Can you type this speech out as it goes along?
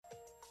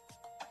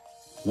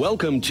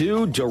Welcome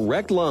to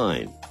Direct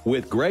Line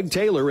with Greg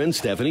Taylor and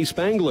Stephanie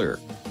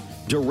Spangler.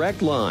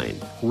 Direct Line,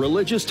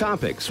 religious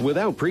topics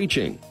without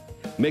preaching,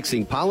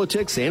 mixing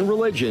politics and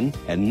religion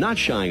and not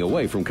shying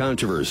away from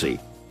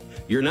controversy.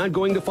 You're not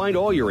going to find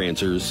all your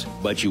answers,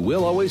 but you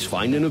will always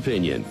find an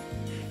opinion.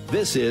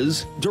 This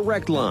is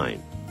Direct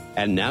Line.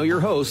 And now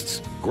your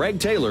hosts, Greg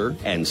Taylor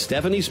and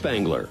Stephanie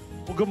Spangler.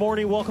 Well, good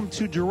morning. Welcome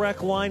to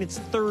Direct Line. It's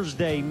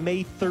Thursday,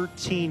 May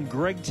 13.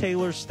 Greg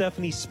Taylor,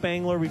 Stephanie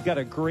Spangler. We've got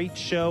a great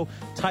show.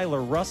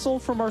 Tyler Russell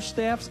from our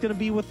staff is going to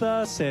be with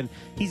us, and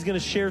he's going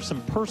to share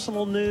some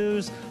personal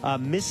news.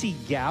 Missy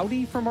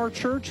Gowdy from our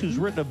church, who's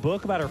written a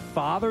book about her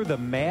father, The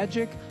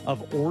Magic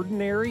of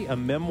Ordinary, a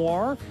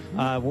memoir.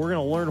 We're going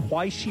to learn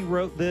why she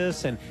wrote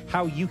this and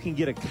how you can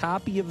get a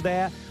copy of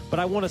that. But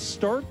I want to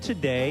start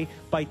today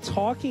by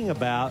talking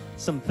about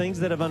some things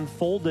that have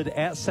unfolded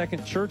at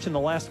Second Church in the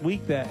last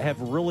week that have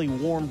really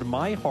warmed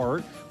my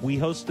heart. We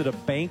hosted a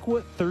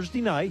banquet Thursday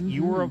night. Mm-hmm.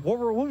 You were what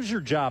was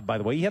your job, by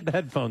the way? You had the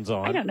headphones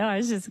on. I don't know. I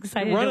was just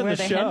excited to wear the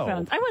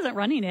headphones. I wasn't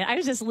running it. I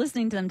was just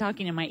listening to them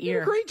talking in my ear. You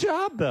did a great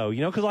job, though.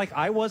 You know, because like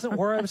I wasn't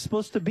where I was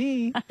supposed to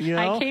be. You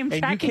know, I came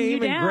and tracking you came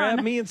down. and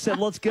grabbed me and said,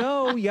 "Let's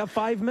go. You have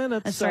 5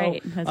 minutes." That's so,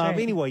 right. That's right.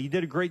 Anyway, you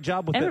did a great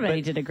job with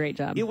Everybody did a great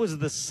job. It was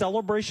the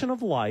celebration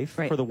of life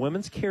for the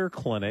Women's Care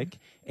Clinic,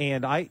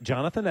 and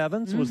Jonathan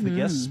Evans was the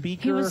guest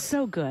speaker. He was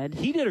so good.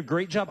 He did a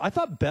great job. I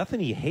thought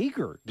Bethany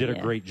Hager did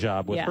a great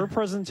job with her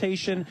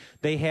presentation.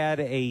 They had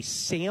a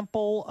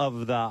sample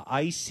of the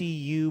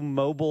ICU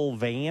mobile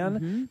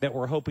van that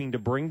we're hoping to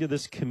bring to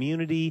this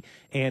community,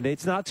 and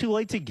it's not too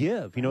late to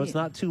give. You know, it's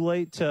not too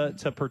late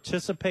to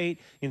participate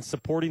in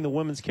supporting the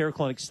Women's Care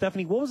Clinic.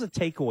 Stephanie, what was the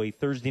takeaway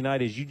Thursday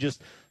night as you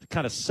just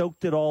kind of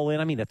soaked it all in?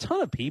 I mean, a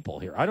ton of people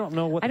here. I don't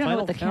know what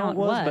the count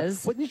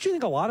was. But didn't you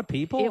think a lot of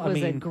people? It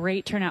was a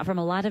great turnout from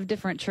a lot of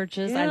different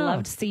churches. I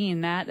loved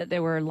seeing that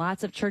there were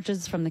lots of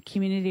churches from the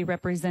community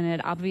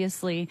represented.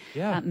 Obviously,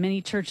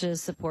 many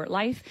churches support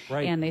life,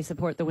 and they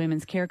support the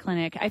Women's Care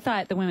Clinic. I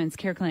thought the Women's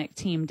Care Clinic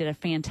team did a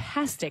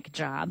fantastic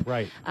job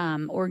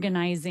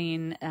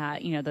organizing,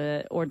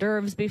 the hors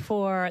d'oeuvres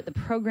before. The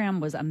program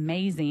was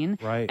amazing.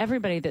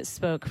 Everybody that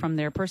spoke, from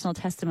their personal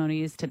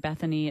testimonies to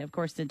Bethany, of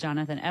course, to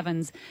Jonathan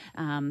Evans,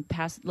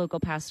 local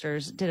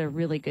pastors, did a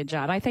really good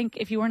job. I think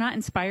if you were not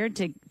inspired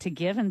to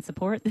give and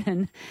support,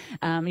 then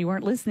you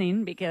weren't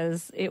listening,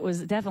 because it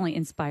was definitely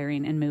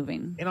inspiring and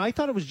moving. And I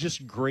thought it was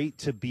just great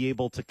to be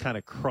able to kind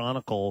of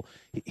chronicle,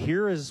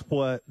 here is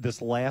what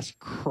this last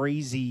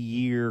crazy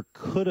year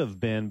could have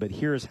been, but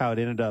here's how it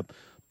ended up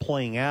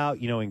playing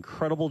out. You know,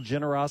 incredible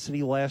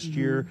generosity last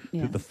year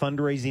through the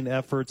fundraising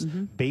efforts.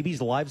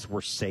 Babies' lives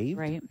were saved.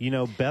 You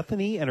know,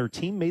 Bethany and her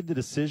team made the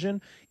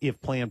decision,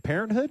 if Planned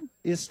Parenthood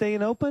is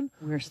staying open,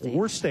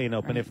 we're staying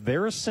open. If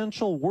they're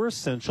essential, we're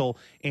essential.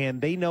 And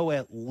they know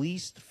at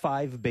least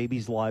 5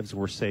 babies' lives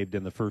were saved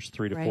in the first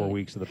 3 to 4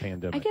 weeks of the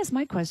pandemic. I guess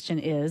my question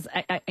is,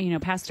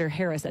 Pastor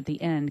Harris at the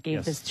end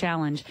gave this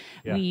challenge.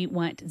 We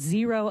want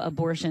 0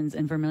 abortions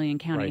in Vermilion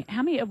County.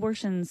 How many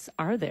abortions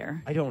are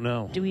there? I don't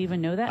know. Do we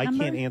even know that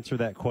number? I can't answer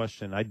that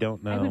question. I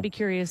don't know. I would be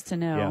curious to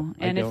know.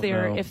 And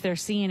if they're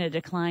seeing a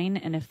decline,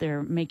 and if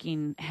they're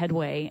making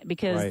headway,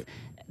 because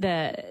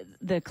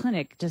the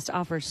clinic just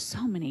offers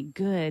so many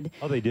good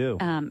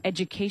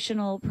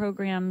educational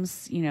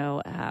programs,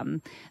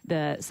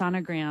 the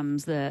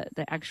sonograms,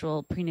 the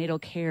actual prenatal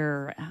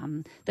care.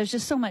 There's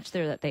just so much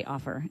there that they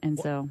offer. And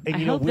so I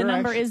hope the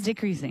number is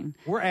decreasing.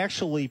 We're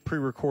actually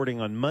pre-recording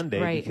on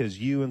Monday because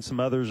you and some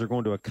others are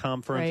going to a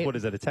conference. What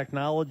is it, a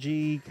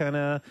technology kind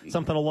of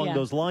something along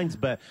those lines?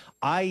 But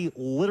I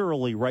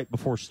literally, right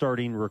before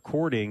starting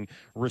recording,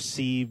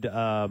 received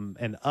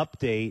an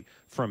update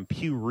from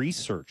Pew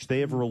Research.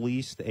 They have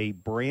released a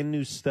brand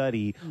new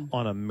study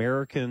on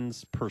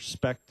Americans'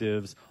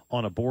 perspectives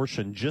on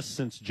abortion just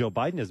since Joe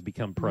Biden has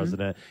become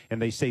president, and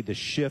they say the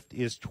shift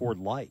is toward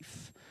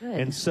life. Good.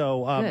 And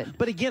so,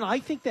 but again, I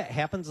think that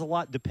happens a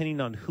lot depending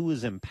on who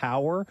is in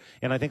power.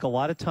 And I think a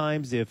lot of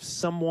times if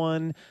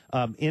someone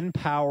in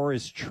power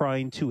is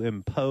trying to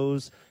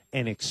impose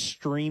an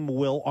extreme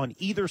will on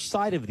either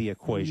side of the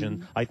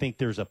equation, I think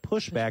there's a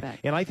pushback.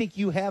 And I think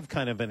you have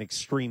kind of an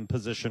extreme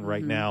position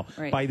right now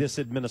by this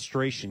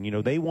administration. You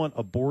know, they want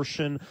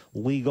abortion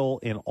legal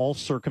in all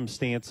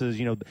circumstances.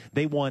 You know,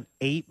 they want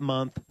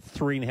 8-month,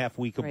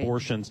 3.5-week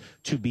abortions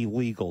to be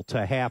legal,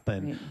 to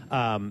happen.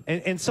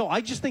 And so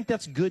I just think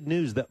that's good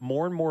news that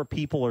more and more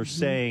people are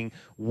saying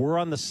we're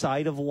on the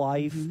side of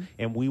life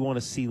and we want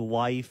to see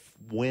life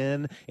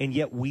win. And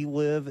yet we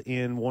live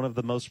in one of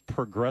the most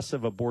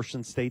progressive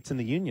abortion states in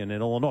the union,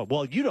 in Illinois.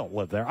 Well, you don't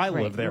live there. I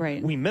live there.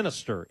 We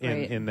minister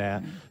in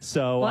that.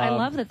 So, well, I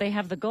love that they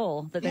have the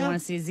goal that they want to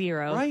see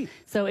 0.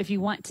 So if you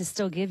want to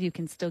still give, you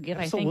can still give,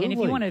 I think. And if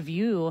you want to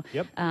view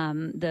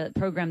the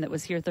program that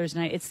was here Thursday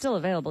night, it's still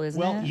available, isn't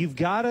it? Well, you've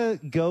got to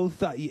go.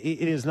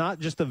 It is not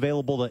just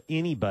available to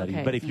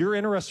anybody. But if you're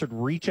interested,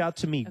 reach out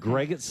to me,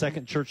 Greg at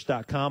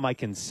secondchurch.com. I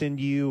can send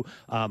you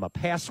a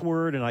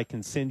password, and I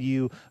can send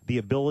you the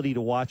ability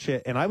to watch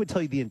it. And I would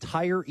tell you the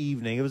entire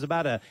evening, it was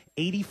about a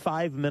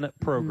 85-minute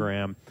program.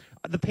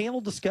 the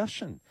panel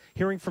discussion,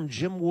 hearing from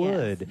Jim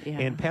Wood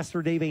and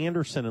Pastor Dave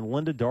Anderson and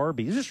Linda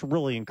Darby. It's just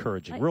really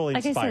encouraging, really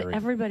inspiring. Like I said,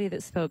 everybody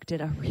that spoke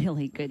did a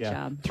really good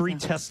job. 3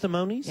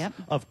 testimonies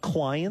of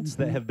clients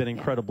that have been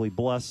incredibly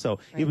blessed. So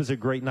it was a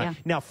great night.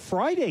 Now,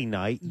 Friday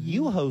night,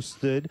 you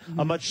hosted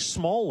a much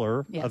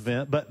smaller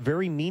event, but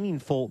very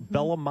meaningful,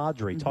 Bella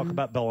Madre. Talk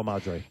about Bella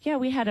Madre. Yeah,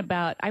 we had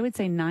about, I would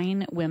say,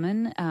 9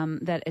 women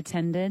that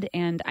attended.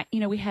 And,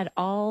 we had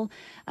all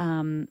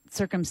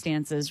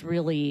circumstances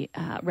really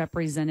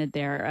represented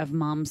there of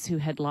moms who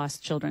had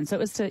lost children. So it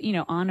was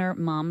to, honor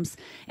moms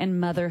and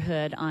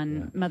motherhood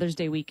on Mother's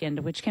Day weekend,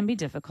 which can be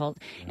difficult.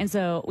 And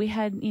so we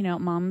had,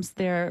 moms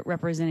there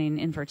representing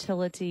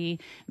infertility,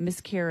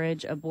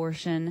 miscarriage,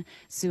 abortion,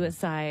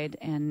 suicide,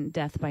 and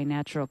death by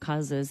natural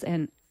causes.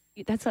 And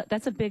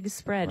that's a big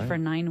spread for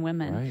 9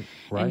 women.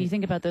 Right. And you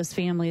think about those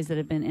families that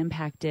have been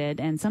impacted,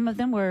 and some of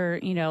them were,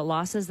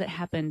 losses that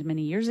happened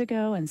many years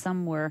ago, and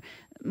some were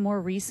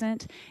more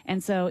recent.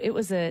 And so it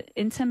was an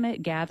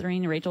intimate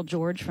gathering. Rachel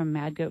George from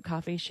Mad Goat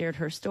Coffee shared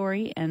her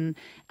story, and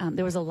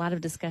there was a lot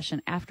of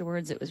discussion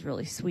afterwards. It was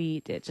really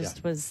sweet. It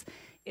just was.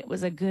 It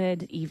was a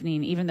good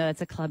evening, even though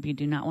it's a club you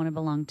do not want to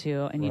belong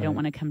to, and you don't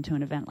want to come to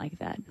an event like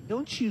that.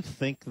 Don't you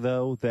think,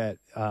 though, that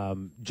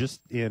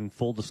just in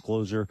full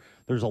disclosure,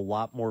 there's a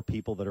lot more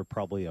people that are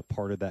probably a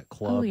part of that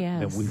club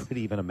than we would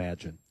even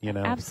imagine,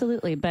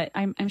 Absolutely, but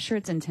I'm sure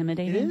it's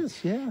intimidating. It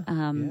is,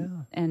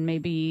 and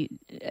maybe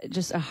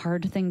just a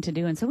hard thing to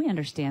do, and so we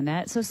understand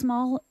that. So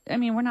small,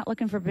 we're not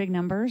looking for big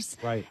numbers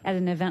at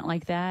an event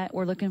like that.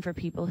 We're looking for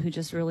people who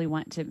just really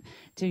want to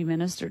be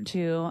ministered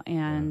to,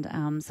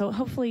 and so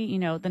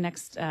hopefully, the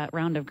next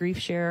round of Grief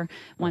Share,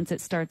 once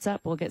it starts up,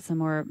 we'll get some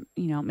more,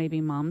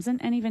 maybe moms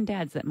and even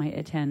dads that might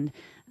attend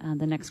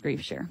the next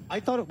Grief Share.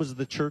 I thought it was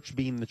the church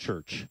being the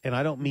church, and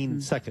I don't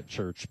mean second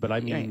church, but I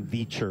mean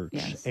the church.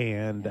 Yes.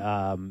 And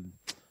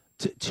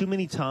too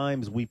many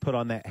times we put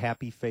on that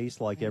happy face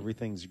like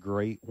everything's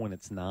great when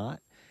it's not.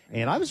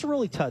 And I was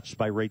really touched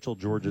by Rachel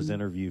George's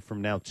interview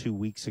from now 2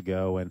 weeks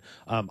ago. And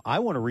I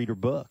want to read her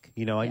book.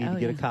 I need to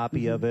get a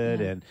copy of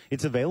it. And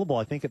it's available,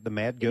 I think, at the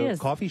Mad Goat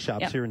coffee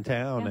shops here in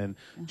town. And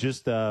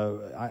just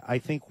I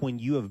think when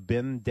you have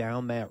been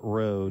down that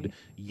road,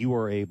 you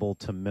are able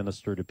to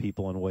minister to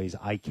people in ways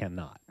I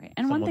cannot. Right.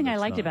 And one thing I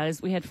liked about it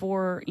is we had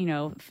 4,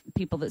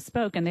 people that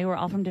spoke, and they were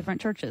all from different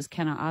churches.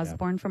 Kenna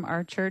Osborne from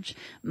our church,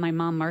 my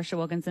mom, Marcia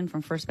Wilkinson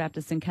from First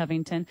Baptist in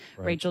Covington,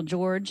 Rachel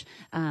George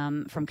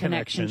from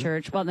Connection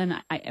Church. Well, then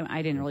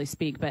I didn't really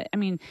speak, but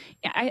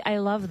I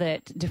love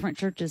that different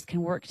churches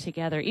can work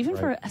together, even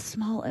for a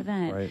small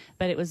event.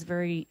 But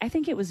I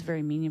think it was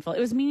very meaningful. It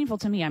was meaningful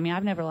to me.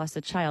 I've never lost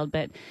a child,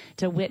 but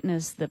to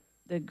witness the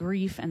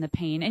grief and the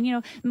pain.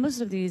 And,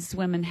 most of these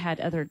women have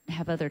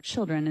other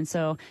children. And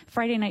so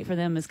Friday night for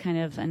them is kind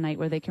of a night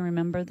where they can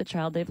remember the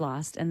child they've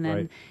lost. And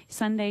then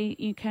Sunday,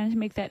 you kind of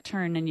make that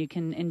turn and you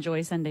can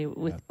enjoy Sunday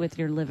with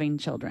your living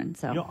children.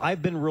 So,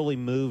 I've been really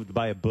moved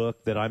by a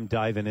book that I'm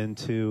diving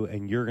into,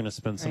 and you're going to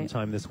spend some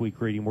time this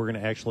week reading. We're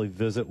going to actually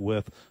visit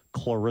with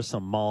Clarissa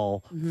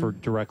Mall for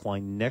Direct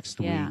Line next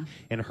week.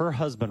 And her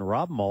husband,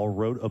 Rob Mall,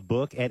 wrote a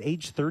book at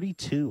age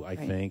 32, I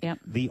think,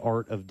 The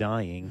Art of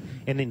Dying.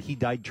 And then he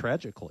died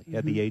tragically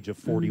at the age of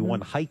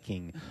 41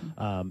 hiking.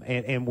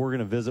 And we're going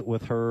to visit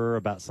with her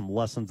about some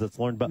lessons that's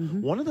learned. But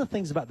one of the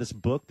things about this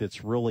book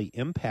that's really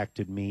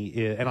impacted me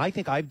is, and I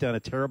think I've done a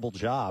terrible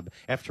job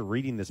after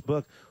reading this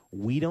book,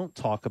 we don't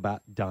talk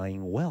about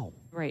dying well.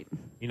 Right.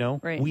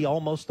 We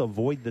almost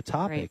avoid the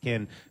topic.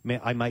 And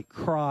I might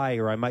cry,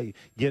 or I might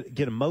get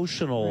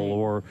emotional,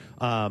 or,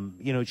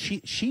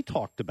 she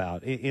talked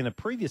about in a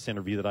previous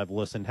interview that I've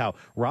listened, how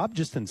Rob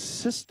just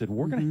insisted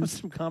we're going to have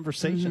some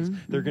conversations.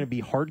 They're going to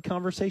be hard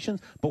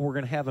conversations, but we're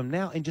going to have them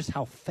now, and just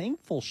how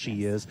thankful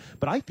she is.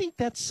 But I think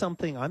that's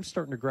something I'm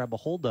starting to grab a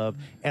hold of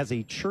as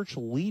a church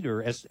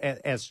leader,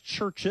 as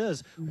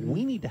churches.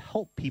 We need to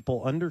help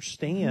people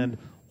understand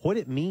what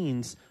it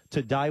means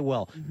to die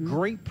well.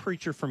 Great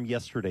preacher from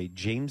yesterday,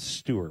 James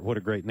Stewart. What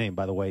a great name,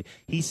 by the way.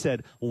 He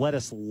said, let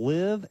us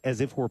live as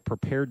if we're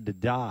prepared to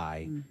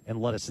die,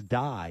 and let us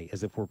die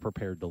as if we're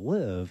prepared to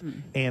live.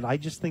 And I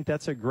just think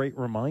that's a great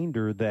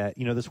reminder that,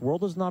 this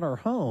world is not our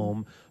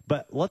home,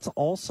 but let's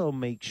also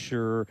make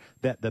sure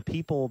that the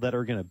people that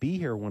are going to be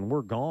here when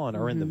we're gone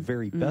are in the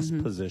very best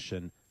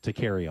position to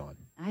carry on.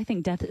 I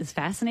think death is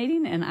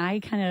fascinating, and I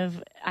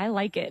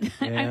like it.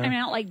 Yeah. I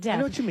don't like death. I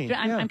know what you mean.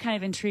 I'm kind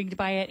of intrigued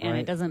by it, and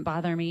it doesn't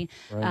bother me.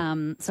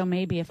 So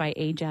maybe if I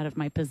age out of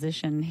my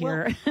position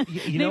here,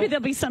 maybe there'll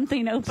be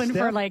something open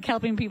for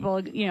helping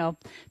people,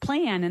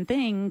 plan and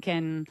think.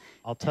 And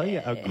I'll tell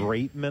you, a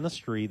great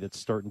ministry that's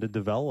starting to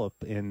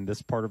develop in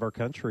this part of our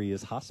country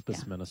is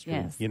hospice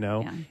ministry.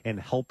 And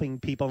helping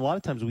people. A lot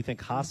of times we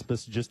think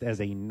hospice just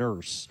as a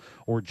nurse,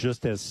 or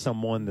just as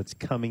someone that's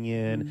coming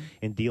in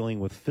and dealing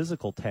with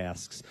physical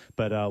tasks.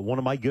 But one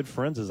of my good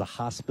friends is a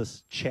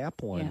hospice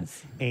chaplain,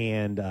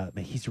 and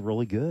he's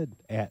really good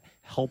at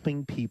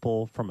helping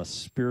people from a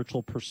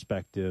spiritual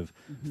perspective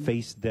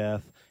face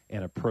death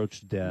and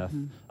approach death.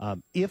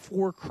 If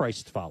we're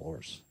Christ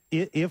followers,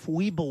 if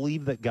we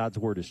believe that God's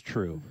word is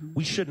true,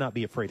 we should not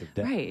be afraid of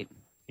death. Right.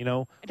 You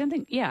know? I don't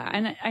think,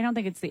 and I don't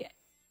think it's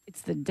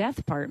the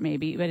death part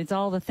maybe, but it's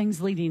all the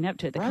things leading up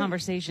to it, the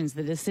conversations,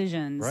 the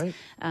decisions. Right.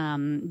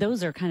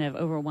 Those are kind of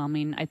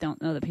overwhelming. I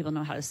don't know that people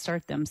know how to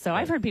start them. So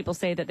I've heard people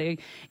say that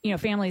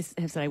families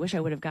have said, I wish I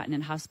would have gotten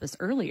in hospice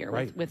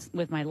earlier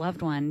with my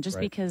loved one, just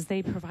because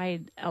they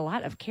provide a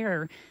lot of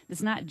care.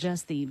 It's not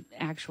just the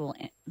actual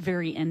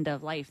very end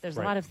of life. There's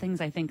a lot of things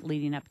I think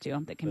leading up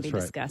to that can be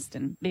discussed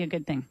and be a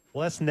good thing.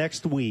 Well, that's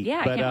next week.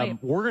 Yeah, but I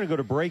can't wait. we're going to go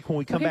to break. When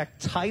we come back,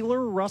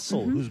 Tyler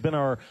Russell, who's been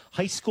our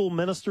high school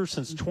minister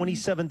since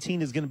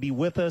 2017, is going to be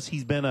with us.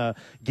 He's been a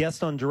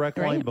guest on Direct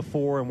Line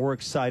before, and we're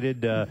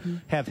excited to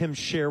have him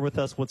share with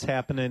us what's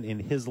happening in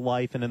his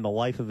life and in the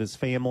life of his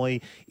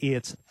family.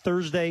 It's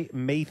Thursday,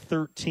 May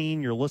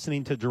 13. You're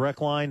listening to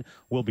Direct Line.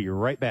 We'll be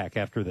right back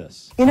after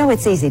this. You know,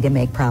 it's easy to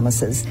make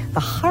promises. The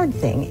hard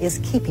thing is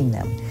keeping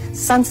them.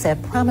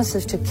 Sunset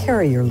promises to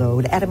carry your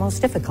load at a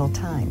most difficult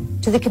time.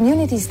 To the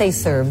communities they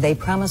serve, they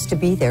promise to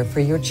be there for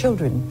your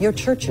children, your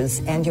churches,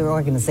 and your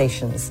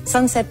organizations.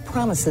 Sunset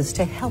promises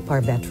to help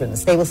our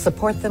veterans. They will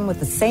support them with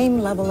the same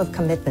level of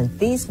commitment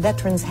these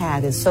veterans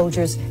had as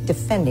soldiers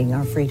defending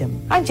our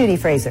freedom. I'm Judy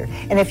Fraser,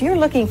 and if you're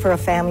looking for a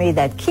family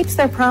that keeps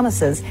their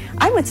promises,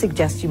 I would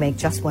suggest you make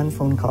just one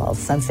phone call.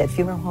 Sunset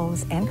Funeral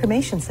Homes and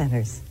Cremation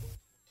Centers.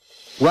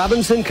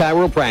 Robinson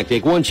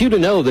Chiropractic wants you to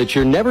know that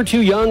you're never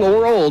too young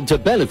or old to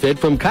benefit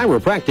from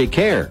chiropractic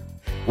care.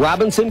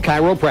 Robinson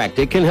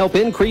Chiropractic can help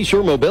increase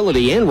your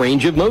mobility and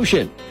range of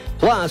motion.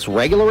 Plus,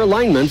 regular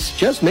alignments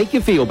just make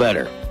you feel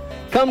better.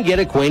 Come get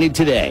acquainted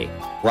today.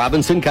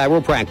 Robinson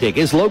Chiropractic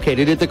is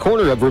located at the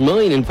corner of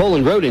Vermillion and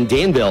Poland Road in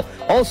Danville,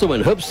 also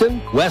in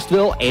Hoopeston,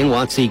 Westville, and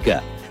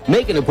Watseka.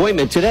 Make an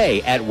appointment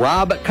today at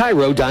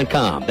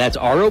robchiro.com. That's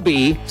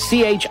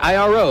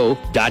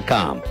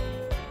ROBCHIRO.com.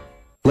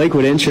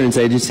 Lakewood Insurance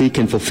Agency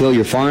can fulfill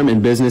your farm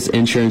and business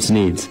insurance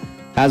needs.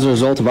 As a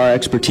result of our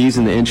expertise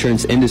in the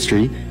insurance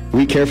industry,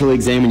 we carefully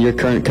examine your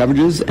current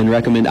coverages and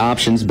recommend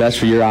options best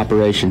for your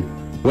operation.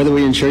 Whether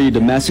we insure you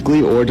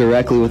domestically or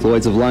directly with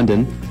Lloyd's of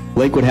London,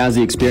 Lakewood has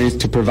the experience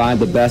to provide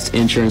the best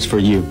insurance for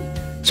you.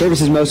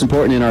 Service is most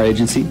important in our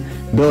agency.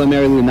 Bill and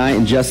Mary Lou Knight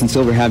and Justin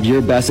Silver have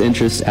your best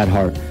interests at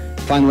heart.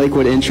 Find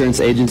Lakewood Insurance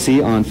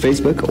Agency on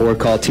Facebook or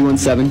call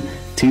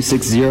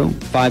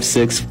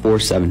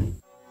 217-260-5647.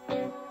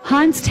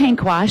 Hans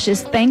Tank Wash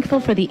is thankful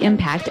for the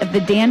impact of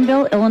the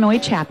Danville, Illinois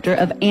chapter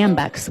of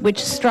AMBUCS,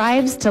 which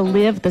strives to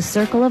live the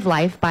circle of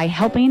life by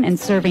helping and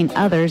serving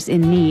others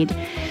in need.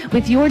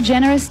 With your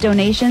generous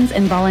donations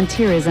and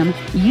volunteerism,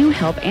 you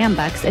help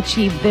AMBUCS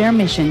achieve their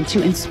mission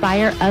to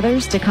inspire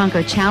others to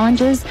conquer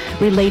challenges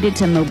related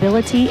to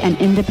mobility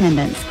and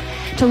independence.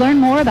 To learn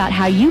more about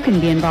how you can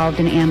be involved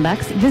in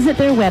AMBUCS, visit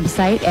their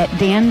website at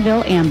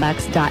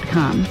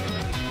danvilleambucs.com.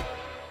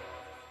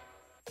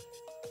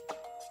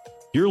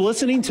 You're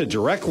listening to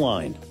Direct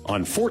Line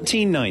on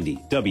 1490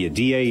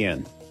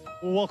 WDAN.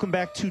 Well, welcome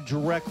back to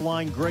Direct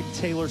Line. Greg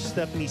Taylor,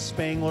 Stephanie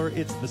Spangler.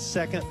 It's the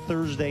second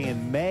Thursday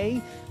in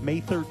May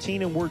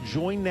 13, and we're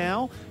joined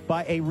now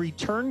by a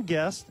return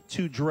guest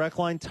to Direct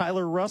Line.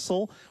 Tyler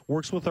Russell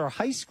works with our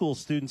high school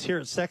students here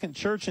at Second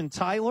Church. And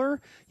Tyler,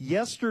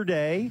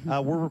 yesterday,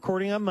 we're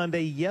recording on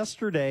Monday,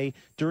 yesterday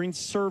during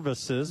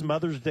services,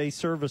 Mother's Day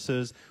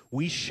services,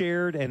 we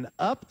shared an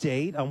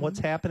update on what's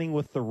happening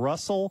with the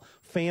Russell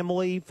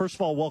family. First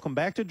of all, welcome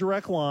back to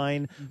Direct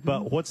Line,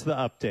 but what's the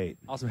update?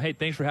 Awesome. Hey,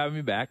 thanks for having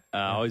me back.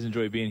 I always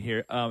enjoy being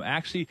here.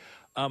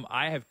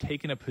 I have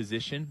taken a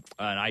position,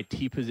 an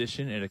IT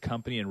position at a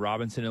company in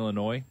Robinson,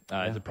 Illinois,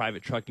 as a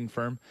private trucking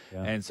firm.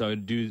 Yeah. And so I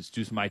do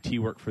some IT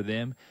work for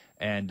them.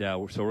 And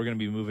so we're going to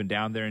be moving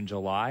down there in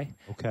July.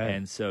 Okay.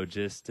 And so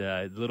just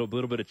a little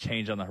bit of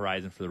change on the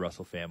horizon for the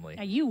Russell family.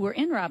 Now, you were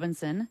in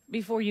Robinson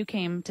before you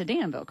came to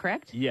Danville,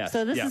 correct? Yes.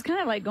 So this is kind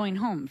of like going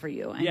home for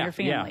you and your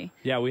family.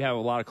 Yeah, we have a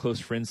lot of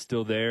close friends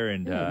still there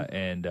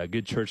and a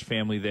good church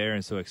family there,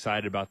 and so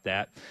excited about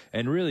that.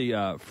 And really,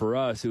 for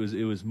us,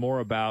 it was more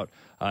about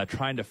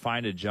trying to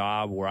find a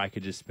job where I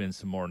could just spend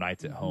some more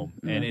nights at home.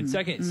 And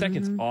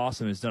Second's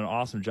awesome. It's done an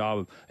awesome job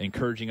of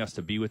encouraging us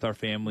to be with our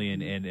family,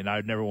 and I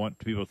would never want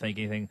people to think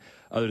anything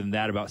other than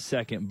that about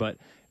Second. But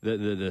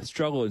the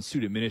struggle in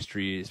student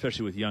ministry,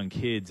 especially with young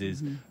kids,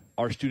 is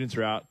our students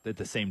are out at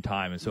the same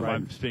time. And so if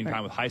I'm spending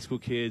time with high school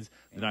kids,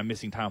 then I'm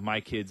missing time with my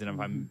kids. And if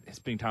I'm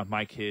spending time with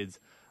my kids,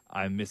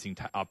 I'm missing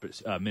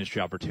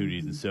ministry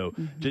opportunities. And so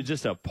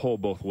just to pull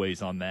both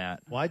ways on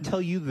that. Well, I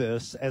tell you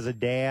this, as a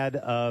dad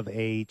of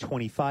a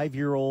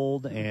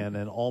 25-year-old and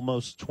an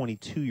almost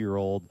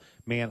 22-year-old,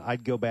 man,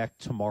 I'd go back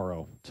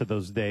tomorrow to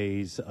those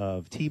days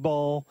of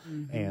t-ball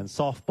and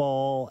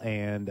softball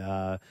and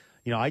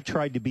I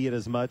tried to be it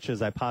as much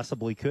as I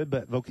possibly could,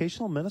 but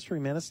vocational ministry,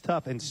 man, it's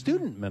tough. And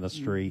student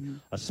ministry,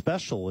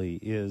 especially,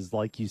 is,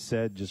 like you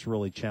said, just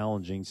really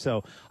challenging.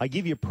 So I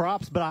give you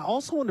props, but I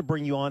also want to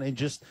bring you on and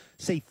just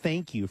say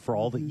thank you for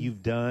all that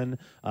you've done,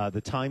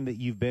 the time that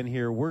you've been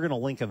here. We're going to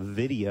link a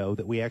video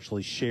that we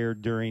actually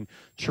shared during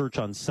church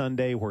on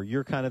Sunday where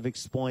you're kind of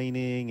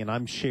explaining and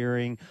I'm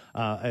sharing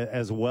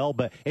as well.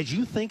 But as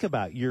you think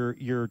about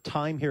your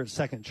time here at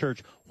Second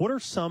Church, what are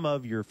some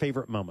of your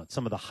favorite moments,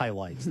 some of the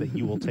highlights that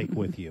you will take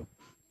with you?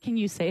 Can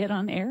you say it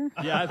on air?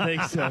 Yeah, I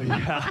think so.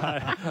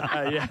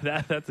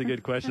 Yeah, that's a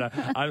good question.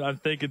 I'm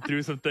thinking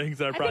through some things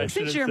that I probably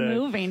shouldn't say. Since you're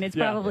moving, it's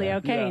probably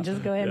okay.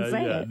 Just go ahead and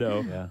say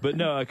it. But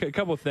no, a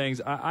couple of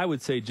things. I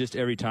would say just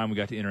every time we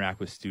got to interact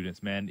with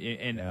students, man.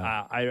 And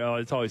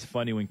it's always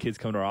funny when kids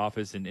come to our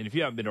office. And if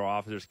you haven't been to our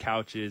office, there's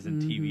couches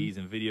and TVs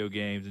and video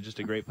games and just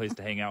a great place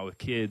to hang out with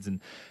kids.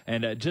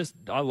 And just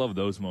I love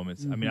those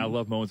moments. I mean, I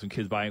love moments when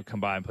kids come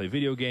by and play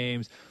video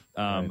games.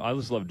 I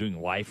just love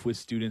doing life with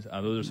students.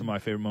 Those are some of my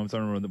favorite moments. I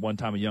remember that one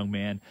time a young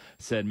man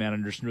said, "Man, I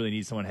just really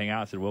need someone to hang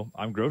out." I said, "Well,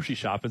 I'm grocery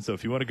shopping, so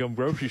if you want to come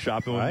grocery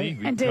shopping with me,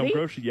 we can come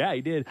grocery." Yeah,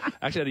 he did.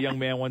 Actually, had a young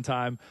man one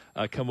time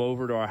come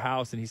over to our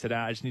house, and he said,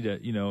 "I just need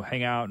to,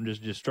 hang out and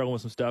just struggle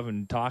with some stuff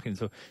and talking."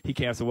 So he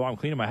came. I said, "Well, I'm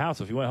cleaning my house.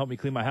 So if you want to help me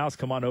clean my house,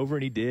 come on over."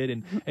 And he did.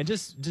 And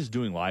just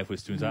doing life with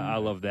students. I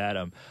love that.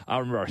 I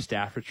remember our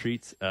staff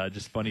retreats.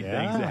 Just funny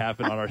things that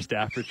happen on our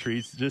staff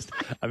retreats.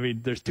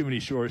 There's too many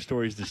short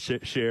stories to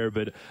share,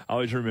 but I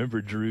always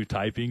remember Drew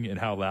typing and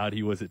how loud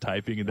he was at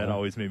typing, and that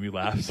always made me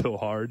laugh so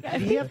hard.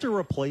 Did he have to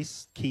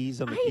replace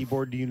keys on the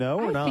keyboard? Do you know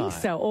or not? I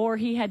think so, or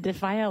he had to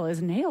file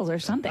his nails or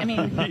something. I mean,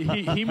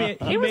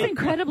 it was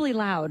incredibly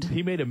loud.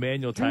 He made a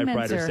manual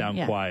typewriter sound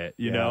quiet.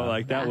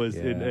 That was,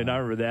 and I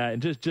remember that,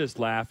 and just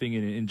laughing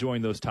and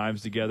enjoying those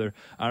times together.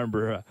 I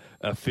remember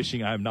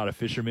fishing. I'm not a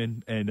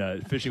fisherman,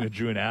 and fishing with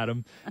Drew and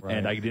Adam,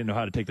 and I didn't know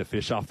how to take the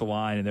fish off the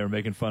line, and they were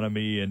making fun of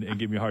me and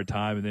giving me a hard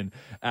time. And then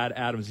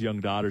Adam's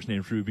young daughter's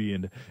named Ruby,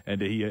 and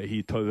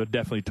he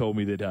definitely told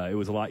me that it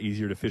was a lot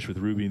easier to fish with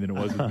Ruby than it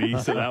was with me.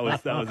 So that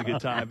was a good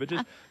time. But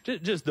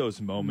just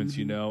those moments,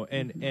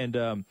 and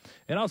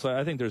also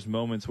I think there's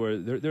moments where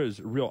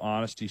there's real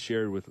honesty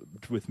shared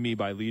with me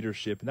by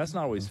leadership, and that's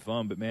not always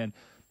fun. But man,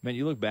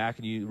 you look back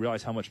and you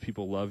realize how much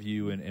people love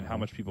you and how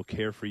much people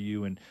care for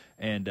you, and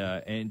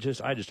I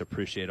just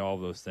appreciate all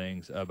of those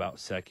things about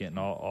Second and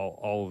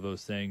all of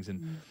those things,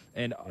 and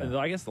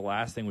I guess the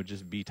last thing would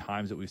just be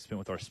times that we've spent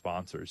with our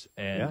sponsors,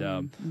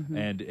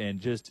 and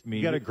just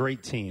you got a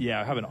great team. Yeah,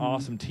 I have an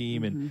awesome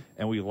team,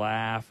 and we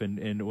laugh, and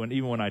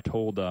even when I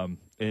told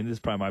and this is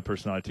probably my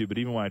personality too, but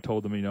even when I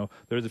told them,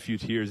 there's a few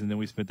tears, and then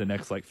we spent the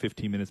next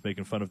 15 minutes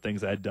making fun of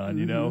things I had done,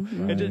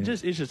 and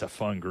it's just a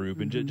fun group,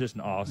 and just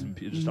an awesome,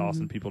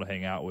 awesome people to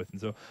hang out with,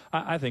 and so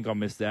I think I'll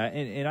miss that,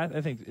 and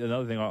I think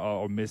another thing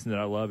I'll miss and that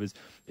I love is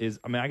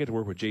I get to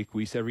work with Jake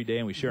Weiss every day,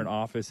 and we share an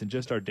office, and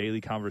just our daily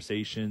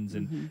conversations,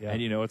 and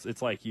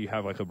it's like you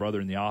have a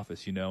brother in the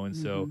office, and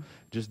so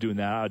just doing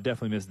that, I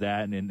definitely miss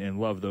that, and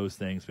love those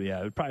things, but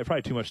yeah,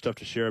 probably too much stuff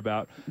to share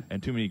about,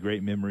 and too many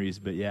great memories,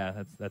 but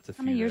yeah, that's a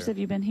few. How many years have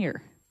you been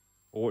here?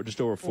 Or just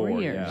over 4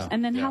 years. Yeah.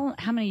 And then how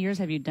many years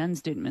have you done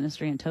student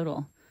ministry in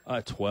total?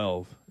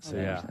 12. So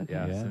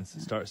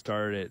since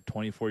started at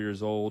 24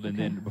 years old, and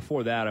then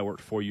before that I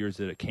worked 4 years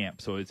at a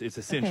camp. So it's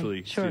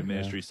essentially student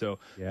ministry. So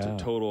it's a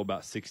total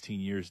about 16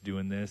 years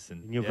doing this,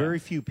 and very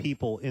few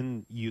people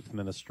in youth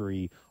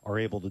ministry are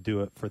able to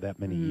do it for that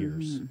many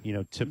years.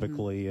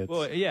 Typically it's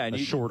a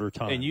shorter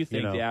time. And you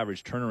think the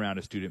average turnaround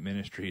of student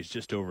ministry is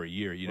just over a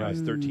year.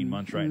 It's 13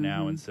 months right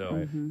now, and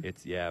so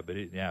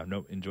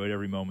enjoyed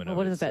every moment of it.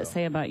 What does that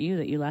say about you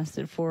that you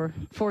lasted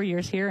 4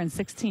 years here and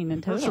 16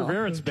 in total?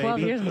 Perseverance, baby. 12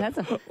 years.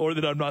 Or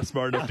that I'm not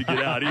smart enough to get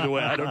out. Either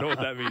way, I don't know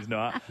what that means.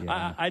 No,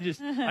 I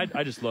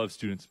just love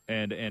students,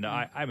 and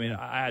I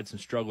had some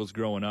struggles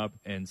growing up,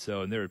 and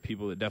there are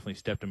people that definitely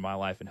stepped in my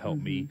life and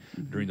helped me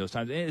during those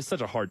times. And it's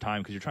such a hard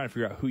time because you're trying to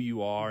figure out who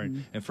you are,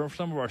 and for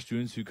some of our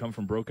students who come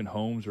from broken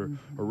homes or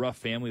rough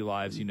family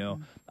lives,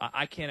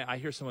 I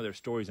hear some of their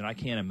stories, and I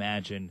can't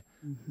imagine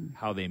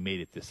how they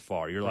made it this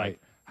far. You're like,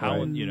 how,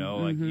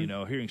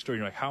 hearing stories,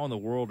 you're like, how in the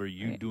world are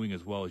you doing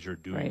as well as you're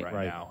doing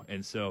right now?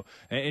 And so,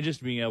 and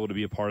just being able to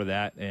be a part of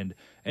that, and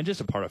just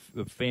a part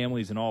of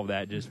families and all of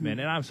that, man,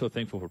 and I'm so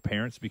thankful for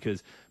parents,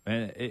 because,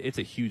 man, it's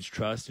a huge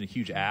trust and a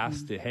huge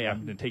ask to, hey,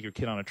 I'm going to take your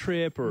kid on a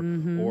trip, or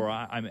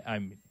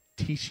I'm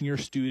teaching your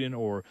student,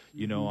 or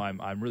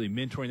I'm really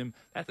mentoring them.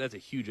 That's a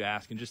huge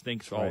ask, and just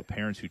thanks for all the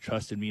parents who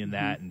trusted me in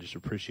that, and just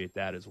appreciate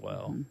that as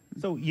well.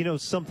 So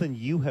something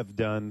you have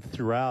done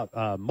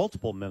throughout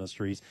multiple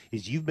ministries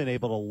is you've been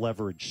able to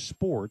leverage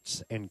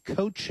sports and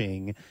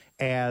coaching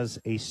as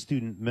a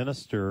student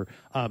minister.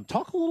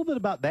 Talk a little bit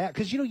about that,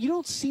 because you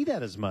don't see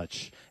that as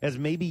much as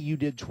maybe you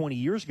did 20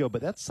 years ago,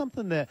 but that's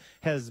something that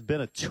has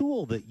been a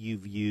tool that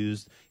you've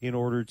used in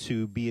order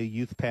to be a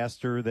youth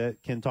pastor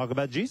that can talk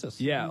about Jesus.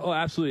 Yeah,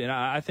 absolutely. And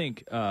I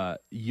think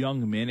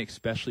young men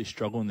especially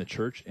struggle in the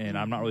church, and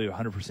I'm not really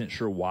 100%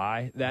 sure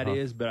why that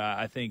is, but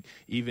I think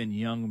even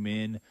young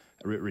men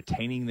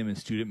retaining them in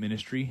student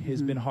ministry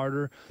has been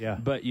harder. Yeah.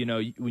 But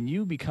when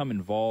you become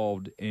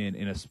involved in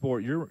a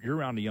sport, you're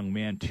around a young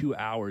man 2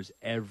 hours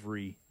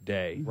every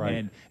day. Right.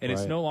 And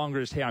it's no longer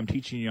just, hey, I'm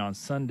teaching you on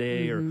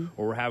Sunday or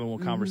we're having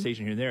one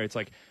conversation here and there. It's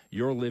like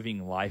you're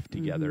living life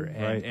together.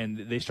 And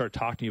they start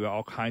talking to you about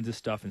all kinds of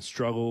stuff and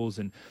struggles.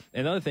 And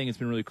another thing that's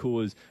been really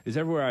cool is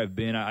everywhere I've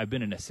been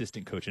an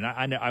assistant coach. And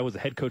I was a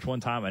head coach one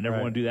time. I never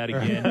want to do that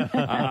again.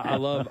 I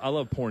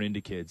love pouring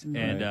into kids.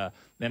 And I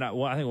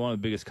think one of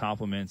the biggest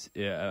compliments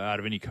out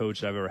of any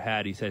coach I've ever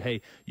had, he said,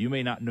 hey, you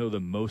may not know the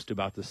most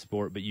about the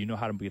sport, but you know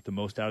how to get the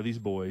most out of these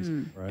boys.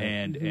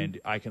 And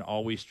I can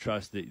always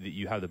trust that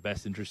you have the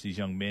best interest of these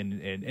young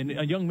men.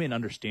 And young men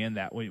understand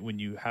that when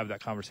you have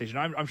that conversation.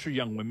 I'm sure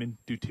young women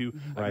do too.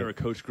 I've never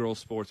coached girls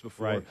sports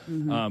before.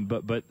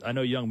 But I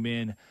know young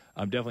men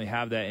definitely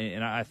have that.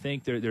 And I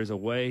think there's a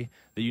way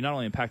that you not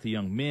only impact the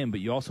young men, but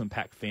you also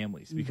impact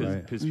families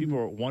because people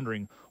are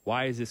wondering,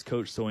 why is this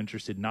coach so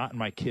interested not in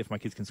my kid, if my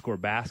kids can score a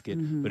basket,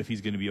 but if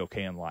he's going to be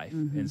okay in life.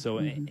 And so,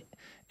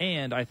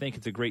 and I think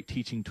it's a great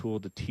teaching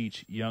tool to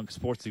teach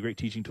sports is a great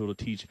teaching tool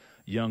to teach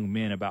young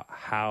men about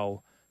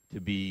how to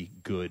be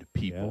good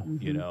people,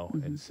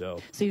 and so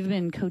you've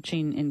been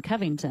coaching in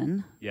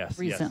Covington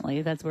recently.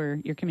 Yes. That's where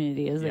your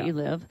community is that you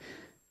live.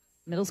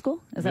 Middle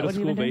school? Is that what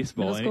you've been doing?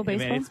 Middle school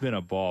baseball. Man, it's been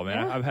a ball, man.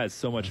 I've had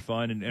so much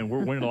fun, and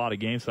we're winning a lot of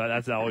games, so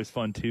that's always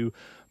fun too.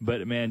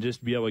 But man,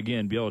 just be able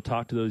to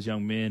talk to those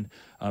young men,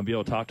 be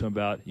able to talk to them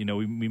about,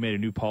 we made a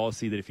new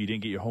policy that if you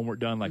didn't get your homework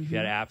done, like if you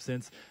had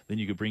absence, then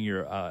you could bring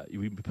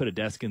we put a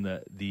desk in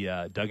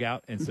the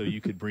dugout, and so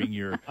you could bring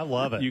your I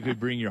love it. You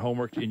could bring your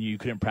homework, and you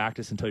couldn't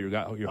practice until you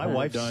got your My homework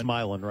wife's done.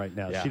 smiling right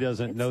now. Yeah. She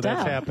doesn't know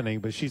that's happening,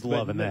 but she's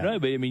loving that. No,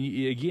 but I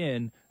mean,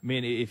 again,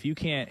 if you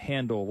can't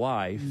handle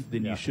life,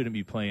 then you shouldn't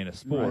be playing a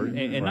sport.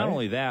 And not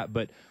only that,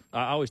 but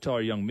I always tell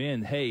our young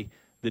men, hey,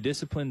 the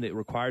discipline that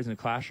requires in the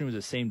classroom is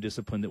the same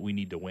discipline that we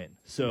need to win.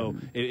 So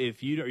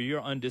if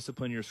you're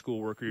undisciplined in your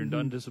schoolwork or you're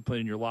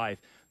undisciplined in your life,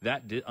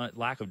 that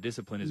lack of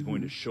discipline is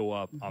going to show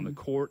up on the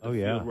court, the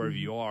field, wherever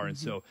you are. And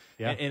so,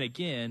 and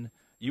again,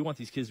 you want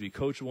these kids to be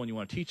coachable and you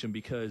want to teach them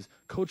because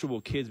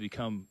coachable kids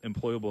become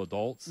employable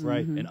adults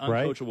and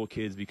uncoachable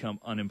kids become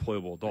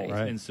unemployable adults.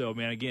 And so,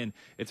 man, again,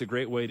 it's a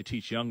great way to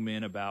teach young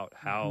men about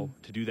how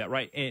to do that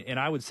right. And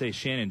I would say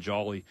Shannon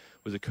Jolly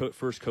was the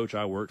first coach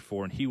I worked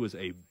for, and he was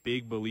a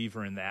big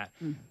believer in that.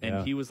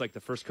 And he was like the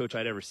first coach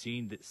I'd ever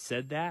seen that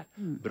said that,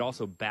 but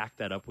also backed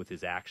that up with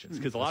his actions.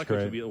 Because a lot of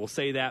coaches will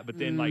say that, but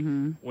then like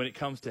when it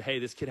comes to, hey,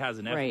 this kid has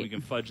an effort, we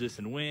can fudge this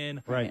and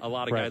win, a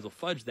lot of guys will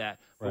fudge that.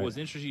 But what's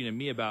interesting to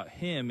me about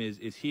him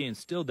is he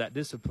instilled that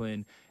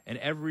discipline, and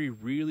every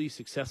really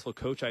successful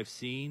coach I've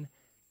seen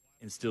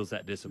instills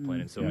that discipline.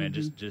 And so, man,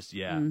 just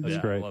that's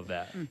great. I love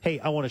that.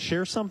 Hey, I want to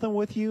share something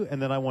with you, and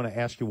then I want to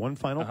ask you one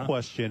final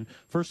question.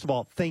 First of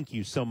all, thank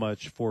you so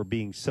much for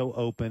being so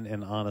open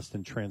and honest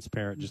and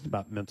transparent just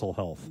about mental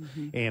health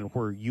and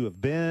where you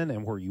have been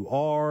and where you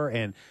are.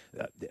 And,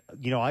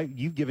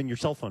 you've given your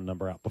cell phone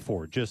number out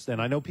before,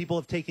 and I know people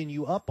have taken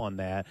you up on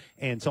that.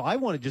 And so I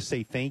want to just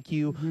say thank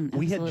you.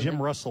 We had Jim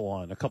Russell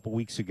on a couple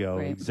weeks ago,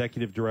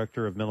 Executive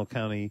Director of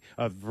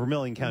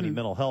Vermilion County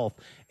Mental Health.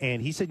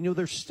 And he said,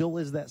 there still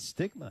is that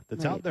stigma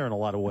that's out there in a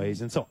lot of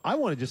ways. And so I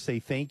want to just say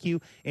thank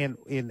you. And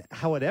in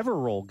however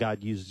role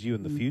God uses you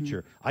in the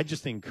future, I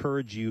just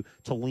encourage you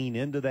to lean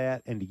into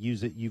that and to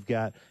use it. You've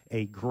got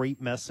a great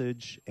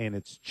message, and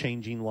it's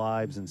changing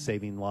lives and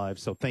saving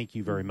lives. So thank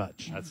you very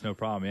much. That's no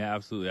problem. Yeah,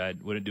 absolutely. I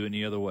wouldn't do it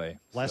any other way.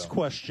 Last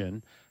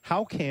question.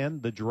 How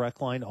can the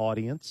Direct Line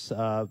audience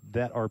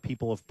that are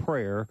people of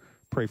prayer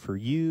pray for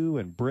you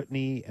and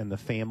Brittany and the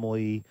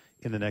family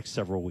in the next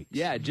several weeks?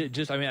 Yeah, I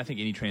think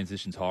any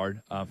transition's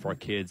hard for our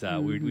kids.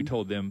 We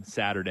told them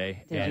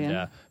Saturday.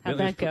 How'd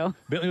that go?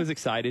 Bentley was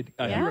excited.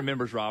 He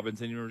remembers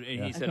Robbins, and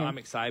he said, I'm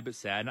excited but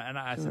sad. And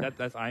I said,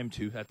 I am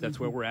too. That's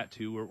where we're at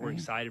too. We're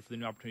excited for the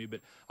new opportunity, but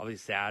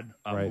obviously sad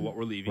for what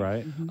we're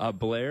leaving.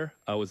 Blair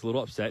was a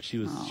little upset.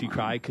 She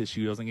cried because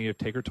she wasn't going to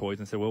take her toys,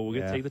 and said, well, we'll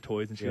get to take the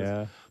toys. And she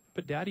goes,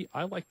 but Daddy,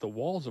 I like the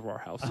walls of our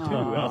house too. And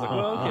I was like,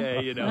 well,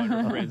 okay, and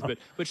her friends,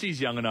 but she's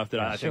young enough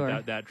that I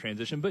think that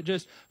transition. But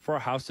just for our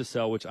house to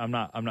sell, which I'm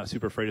not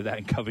super afraid of that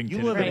in Covington.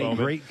 You live in a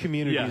great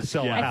community to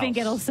sell a house. I think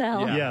it'll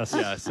sell.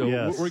 So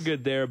we're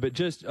good there. But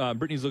just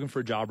Brittany's looking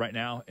for a job right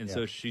now, and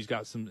so she's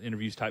got some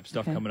interviews type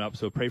stuff coming up.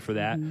 So pray for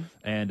that,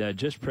 and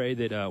just pray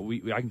that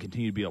I can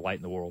continue to be a light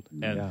in the world.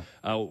 And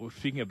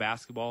speaking of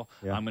basketball,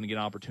 I'm going to get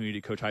an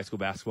opportunity to coach high school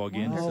basketball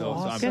again. So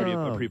I'm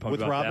pretty pumped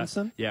with about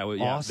Robinson? that.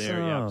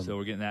 Awesome. So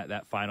we're getting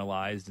that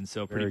finalized, and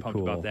so pretty pumped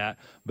about that.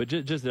 But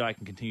just that I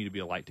can continue to be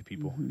a light to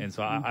people. And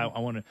so I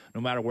want to, no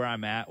matter where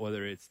I'm at,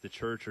 whether it's the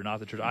church or not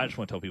the church, I just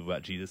want to tell people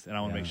about Jesus, and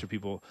I want to make sure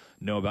people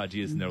know about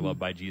Jesus and they're loved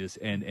by Jesus,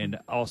 and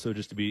also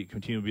just to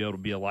continue to be able to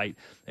be a light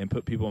and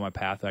put people in my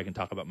path that I can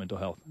talk about mental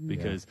health,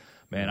 because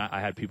man, I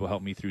had people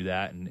help me through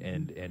that,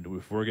 and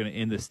if we're going to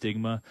end the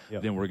stigma,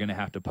 then we're going to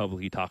have to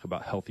publicly talk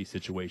about healthy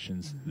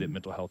situations that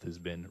mental health has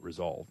been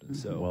resolved. And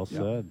so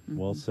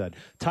well said.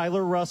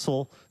 Tyler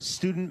Russell,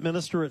 student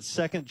minister at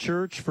Second Second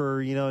Church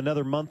for,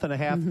 another month and a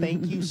half.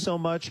 Thank you so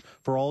much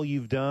for all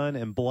you've done,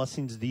 and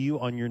blessings to you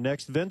on your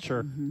next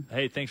venture.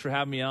 Hey, thanks for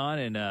having me on,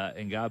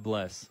 and God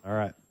bless. All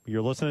right.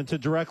 You're listening to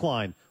Direct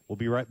Line. We'll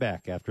be right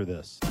back after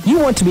this. You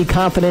want to be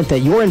confident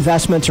that your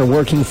investments are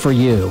working for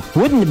you.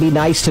 Wouldn't it be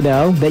nice to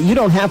know that you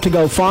don't have to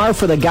go far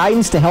for the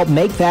guidance to help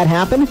make that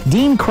happen?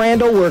 Dean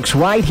Crandall works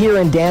right here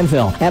in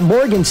Danville at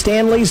Morgan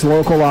Stanley's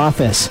local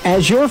office.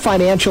 As your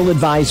financial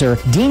advisor,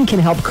 Dean can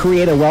help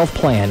create a wealth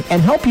plan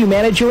and help you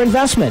manage your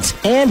investments.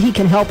 And he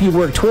can help you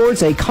work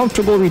towards a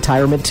comfortable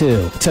retirement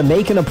too. To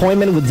make an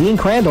appointment with Dean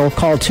Crandall,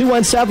 call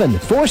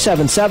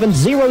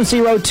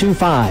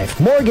 217-477-0025.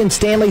 Morgan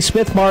Stanley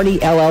Smith Marty,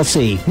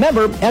 LLC.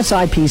 Member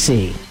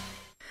SIPC.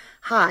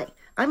 Hi,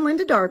 I'm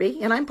Linda Darby,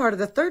 and I'm part of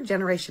the third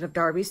generation of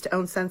Darbys to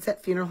own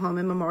Sunset Funeral Home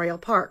in Memorial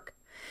Park.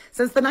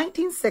 Since the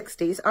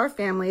 1960s, our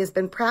family has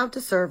been proud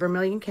to serve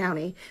Vermilion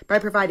County by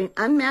providing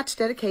unmatched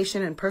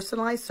dedication and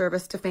personalized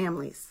service to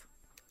families.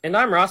 And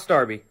I'm Ross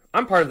Darby.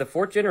 I'm part of the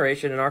fourth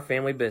generation in our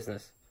family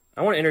business.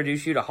 I want to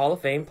introduce you to Hall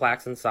of Fame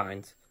plaques and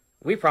signs.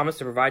 We promise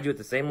to provide you with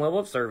the same level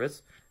of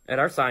service at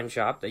our sign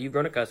shop that you've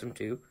grown accustomed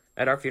to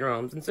at our funeral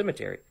homes and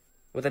cemetery.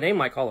 With a name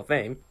like Hall of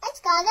Fame, it's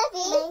gonna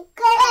be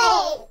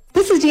great!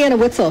 This is Deanna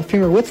Witzel from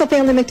your Witzel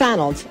Family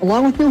McDonald's.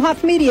 Along with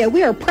Newhoff Media,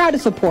 we are proud to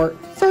support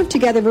Serve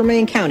Together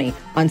Vermilion County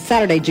on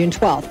Saturday, June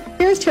 12th.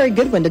 Here's Terry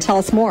Goodwin to tell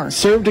us more.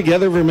 Serve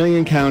Together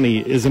Vermilion County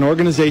is an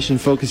organization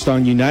focused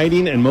on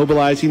uniting and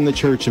mobilizing the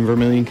church in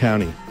Vermilion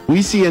County.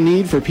 We see a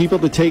need for people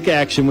to take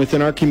action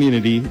within our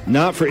community,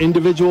 not for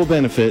individual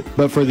benefit,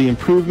 but for the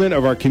improvement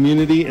of our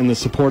community and the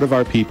support of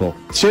our people.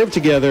 Serve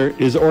Together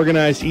is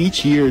organized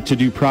each year to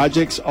do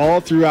projects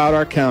all throughout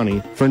our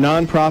county for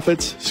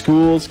nonprofits,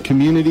 schools,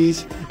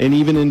 communities, and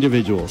even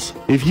individuals.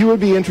 If you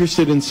would be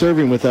interested in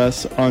serving with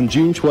us on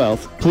June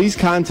 12th, please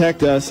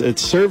contact us at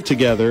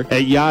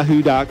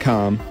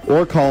servetogether@yahoo.com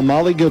or call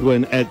Molly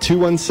Goodwin at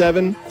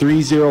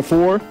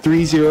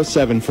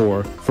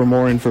 217-304-3074 for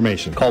more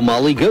information. Call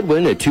Molly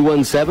Goodwin at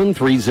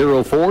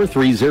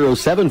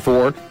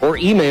 217-304-3074 or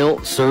email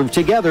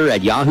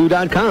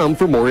servetogether@yahoo.com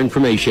for more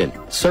information.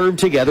 Serve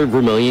Together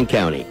Vermilion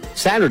County.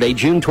 Saturday,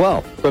 June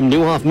 12th from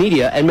Newhoff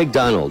Media and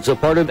McDonald's, a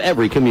part of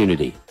every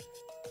community.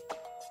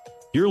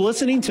 You're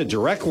listening to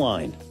Direct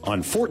Line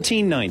on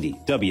 1490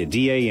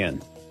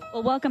 WDAN.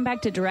 Well, welcome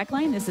back to Direct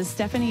Line. This is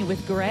Stephanie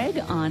with Greg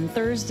on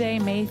Thursday,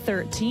 May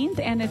 13th,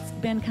 and it's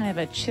been kind of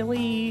a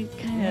chilly,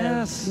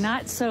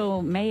 not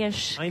so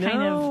Mayish kind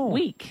of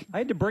week. I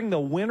had to bring the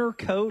winter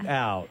coat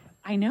out.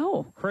 I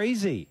know.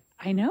 Crazy.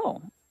 I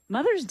know.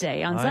 Mother's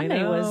Day on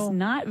Sunday was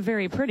not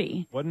very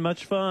pretty. Wasn't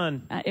much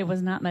fun. It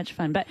was not much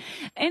fun. But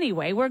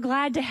anyway, we're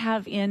glad to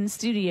have in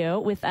studio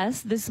with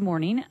us this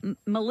morning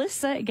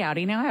Melissa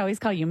Gowdy. Now, I always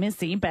call you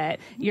Missy, but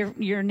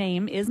your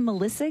name is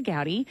Melissa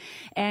Gowdy.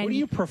 And what do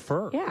you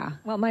prefer? Yeah.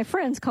 Well, my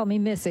friends call me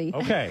Missy.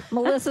 Okay.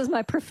 Melissa's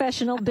my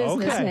professional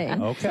business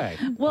name. Okay.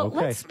 Well,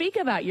 let's speak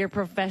about your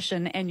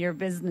profession and your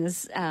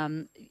business.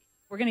 We're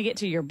going to get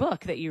to your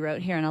book that you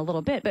wrote here in a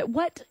little bit.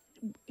 But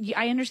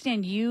I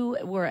understand you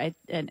were an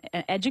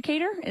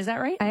educator. Is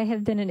that right? I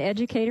have been an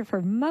educator for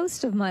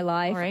most of my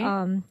life.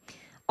 Right.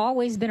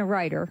 Always been a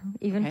writer,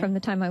 even from the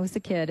time I was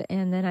a kid.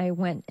 And then I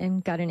went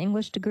and got an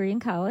English degree in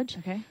college.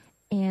 Okay.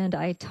 And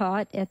I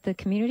taught at the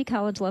community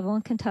college level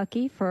in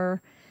Kentucky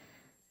for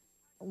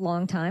a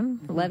long time,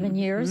 11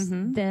 years.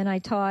 Then I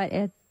taught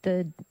at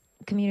the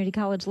community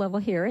college level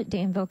here at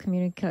Danville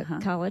Community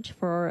College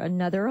for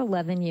another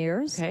 11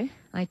 years. Okay.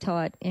 I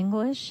taught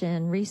English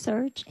and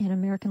research and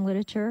American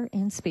literature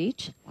and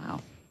speech. Wow.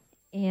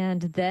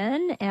 And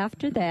then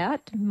after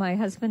that, my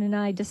husband and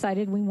I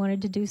decided we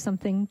wanted to do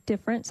something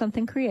different,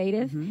 something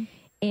creative.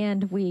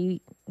 And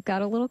we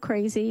got a little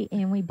crazy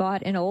and we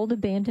bought an old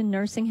abandoned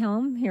nursing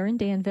home here in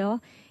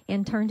Danville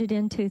and turned it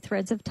into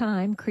Threads of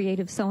Time,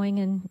 creative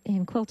sewing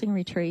and quilting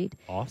retreat.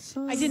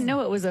 Awesome. I didn't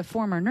know it was a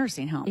former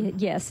nursing home.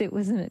 Yes, it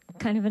was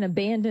kind of an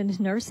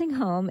abandoned nursing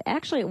home.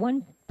 Actually, at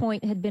one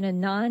point had been a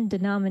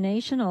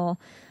non-denominational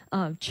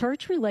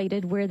church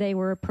related where they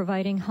were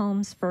providing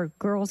homes for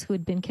girls who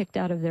had been kicked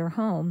out of their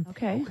home.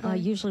 Okay.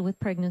 Usually with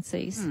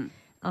pregnancies.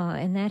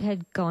 And that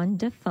had gone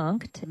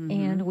defunct,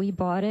 and we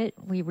bought it,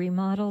 we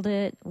remodeled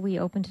it, we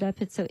opened it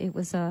up. It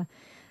was a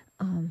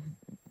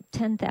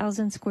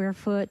 10,000 square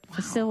foot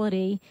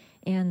facility,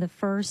 and the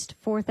first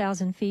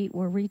 4,000 feet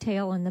were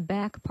retail, and the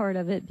back part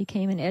of it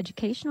became an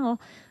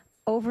educational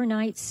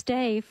overnight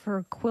stay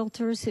for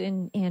quilters,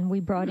 and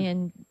we brought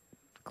in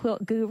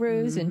quilt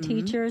gurus and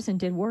teachers and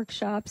did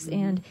workshops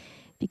and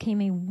became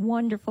a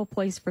wonderful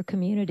place for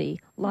community.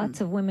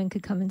 Lots of women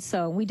could come and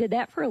sew. We did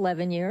that for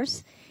 11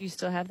 years. You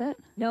still have that?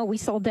 No, we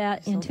sold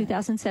that in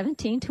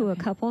 2017 to a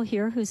couple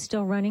here who's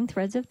still running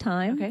Threads of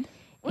Time. Okay.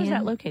 Where's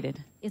that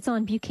located? It's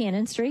on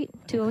Buchanan Street,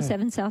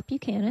 207 South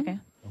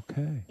Buchanan.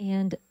 Okay.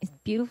 And it's a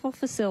beautiful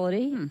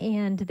facility,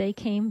 and they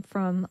came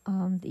from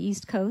the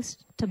East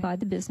Coast to buy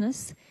the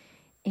business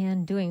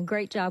and doing a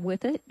great job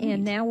with it.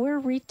 And now we're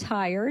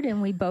retired,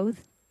 and we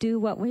both do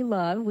what we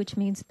love, which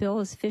means Bill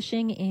is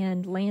fishing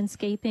and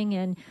landscaping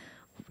and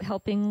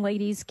helping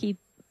ladies keep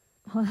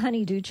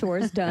honeydew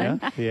chores done.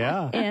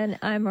 Yeah. And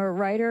I'm a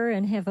writer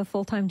and have a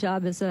full-time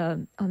job as a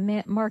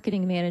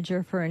marketing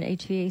manager for an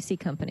HVAC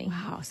company.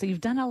 Wow. So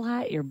you've done a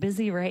lot. You're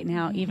busy right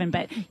now even,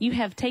 but you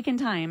have taken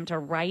time to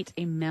write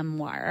a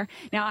memoir.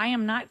 Now, I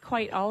am not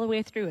quite all the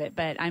way through it,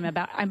 but I'm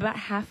about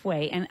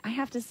halfway. And I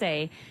have to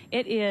say,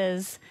 it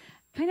is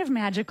kind of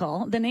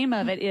magical. The name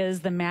of it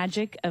is The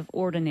Magic of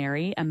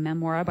Ordinary, a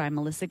memoir by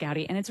Melissa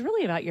Gowdy. And it's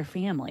really about your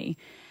family,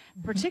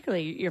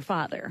 particularly your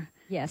father.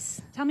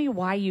 Yes. Tell me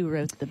why you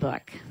wrote the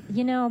book.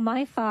 You know,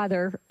 my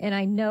father, and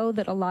I know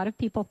that a lot of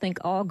people think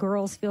all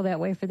girls feel that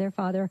way for their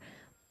father,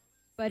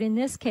 but in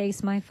this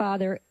case, my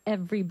father,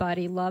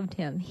 everybody loved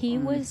him. He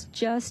was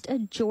just a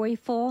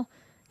joyful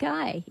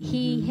guy.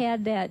 He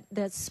had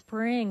that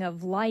spring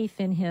of life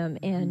in him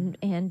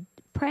and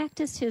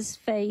practiced his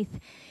faith.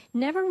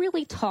 Never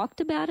really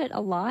talked about it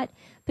a lot,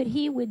 but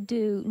he would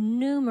do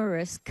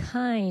numerous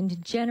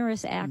kind,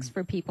 generous acts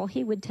for people.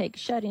 He would take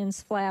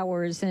shut-ins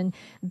flowers and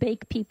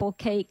bake people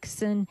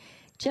cakes and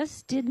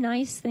just did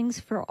nice things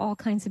for all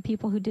kinds of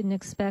people who didn't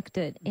expect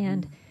it.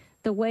 And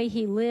the way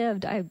he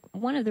lived,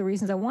 one of the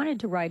reasons I wanted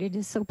to write it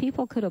is so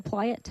people could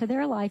apply it to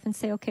their life and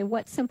say, okay,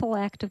 what simple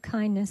act of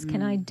kindness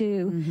can I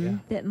do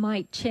that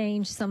might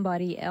change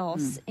somebody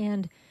else?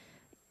 And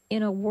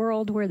in a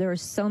world where there are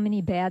so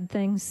many bad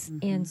things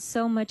and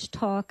so much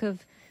talk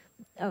of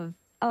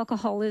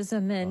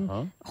alcoholism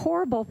and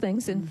horrible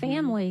things in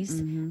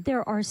families,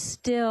 there are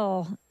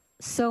still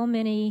so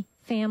many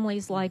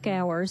families like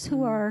ours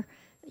who are,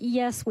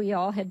 yes, we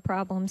all had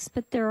problems,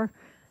 but they're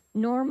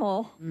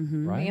normal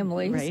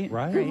families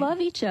who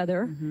love each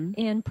other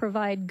and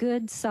provide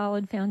good,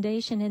 solid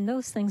foundation, and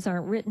those things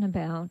aren't written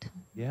about.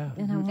 Yeah.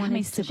 And I How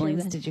many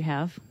siblings did you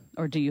have?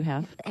 Or do you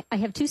have? I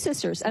have two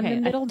sisters. I'm the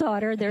middle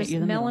daughter. There's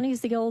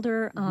Melanie's the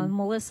older,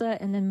 Melissa,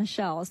 and then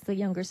Michelle is the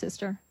younger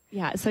sister.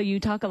 Yeah, so you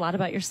talk a lot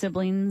about your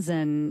siblings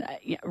and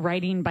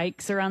riding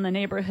bikes around the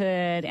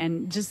neighborhood,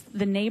 and just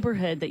the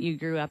neighborhood that you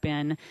grew up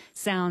in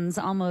sounds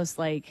almost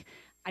like,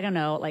 I don't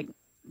know, like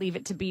Leave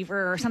It to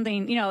Beaver or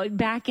something, you know,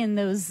 back in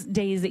those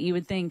days that you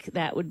would think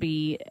that would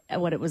be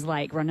what it was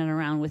like, running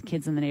around with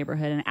kids in the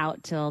neighborhood and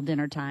out till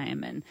dinner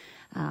time.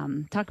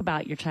 And talk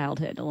about your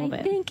childhood a little bit.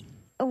 I think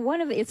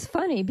it's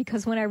funny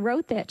because when I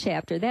wrote that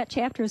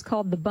chapter is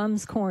called The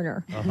Bum's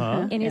Corner.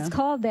 And it's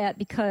called that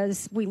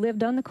because we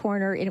lived on the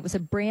corner and it was a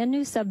brand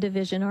new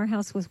subdivision. Our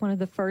house was one of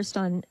the first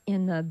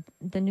in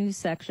the new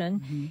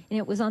section. And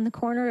it was on the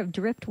corner of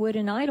Driftwood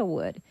and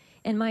Idlewood.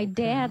 And my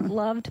dad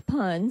loved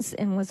puns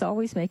and was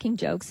always making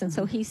jokes. And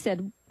so he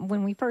said,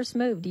 when we first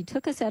moved, he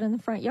took us out in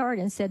the front yard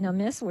and said, now,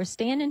 miss, we're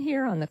standing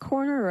here on the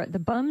corner or at the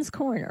Bum's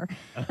Corner.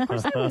 Of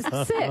course, I was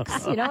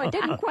 6, you know, it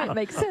didn't quite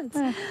make sense.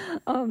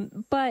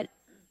 But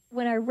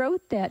when I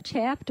wrote that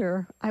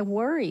chapter, I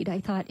worried.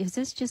 I thought, is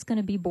this just going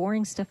to be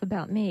boring stuff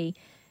about me?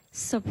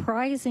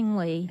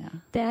 Surprisingly,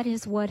 that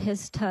is what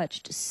has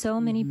touched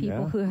so many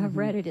people who have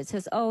read it. It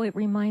says, oh, it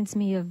reminds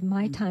me of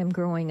my time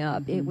growing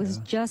up. It was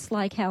just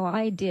like how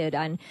I did.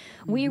 And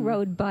we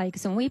rode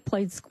bikes and we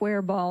played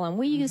square ball and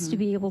we used to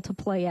be able to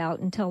play out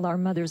until our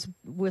mothers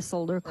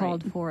whistled or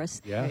called for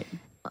us. Yeah.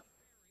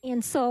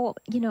 And so,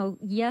 you know,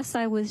 yes,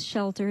 I was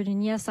sheltered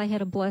and yes, I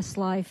had a blessed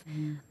life,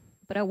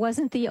 but I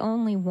wasn't the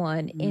only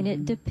one. And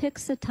it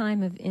depicts a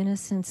time of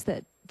innocence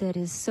that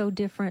is so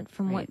different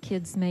from what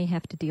kids may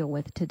have to deal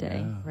with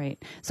today. Yeah.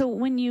 Right. So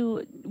when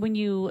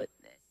you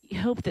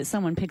hope that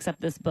someone picks up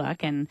this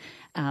book, and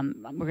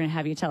we're going to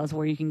have you tell us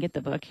where you can get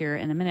the book here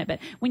in a minute, but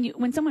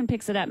when someone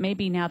picks it up,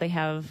 maybe now they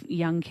have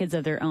young kids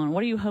of their own.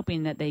 What are you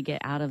hoping that they get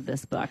out of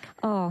this book?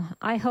 Oh,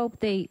 I hope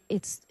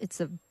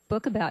it's a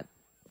book about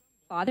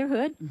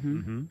fatherhood.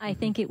 I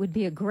think it would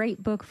be a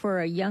great book for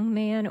a young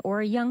man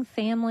or a young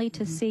family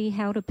to see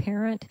how to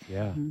parent.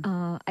 Yeah.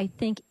 I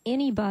think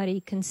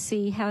anybody can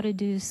see how to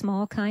do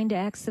small, kind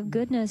acts of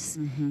goodness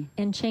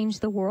and change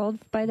the world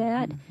by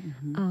that.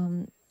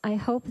 I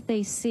hope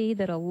they see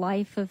that a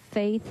life of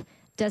faith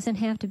doesn't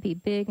have to be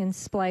big and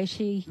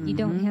splashy. You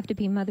don't have to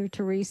be Mother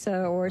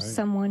Teresa or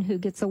someone who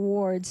gets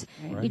awards.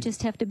 You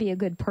just have to be a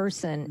good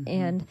person.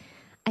 And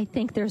I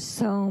think there's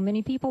so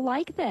many people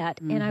like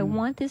that. And I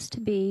want this to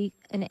be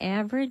an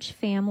average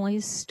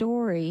family's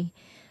story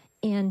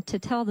and to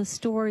tell the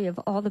story of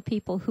all the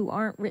people who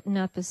aren't written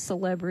up as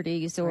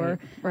celebrities or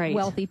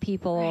wealthy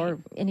people or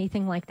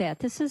anything like that.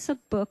 This is a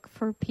book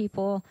for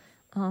people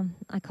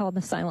I call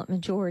the silent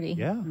majority.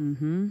 Yeah.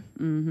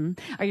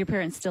 Are your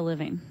parents still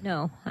living?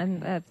 No,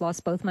 I've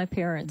lost both my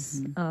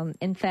parents.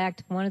 In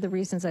fact, one of the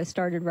reasons I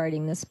started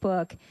writing this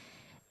book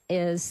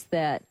is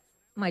that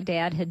my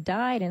dad had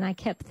died, and I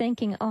kept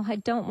thinking, oh, I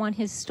don't want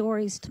his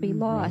stories to be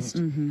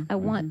lost. I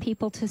want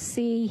people to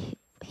see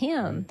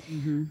him.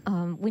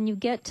 When you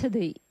get to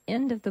the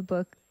end of the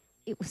book,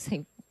 it was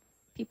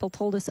people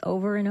told us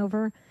over and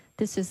over,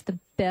 this is the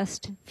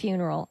best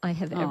funeral I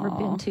have ever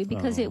been to,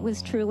 because it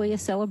was truly a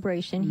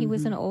celebration. He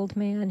was an old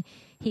man.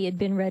 He had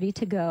been ready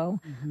to go.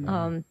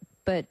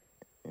 But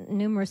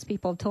numerous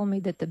people told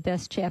me that the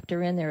best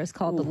chapter in there is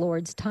called The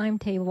Lord's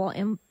Timetable.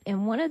 And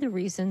one of the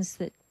reasons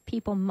that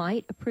people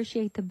might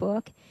appreciate the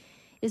book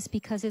is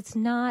because it's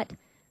not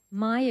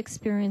my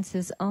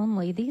experiences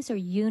only. These are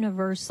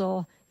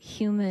universal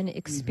human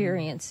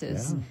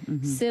experiences.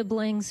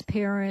 Siblings,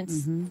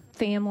 parents,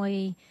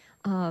 family,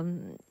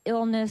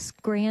 illness,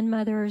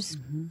 grandmothers.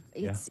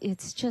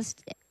 It's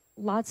just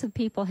lots of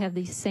people have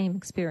these same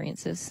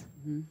experiences.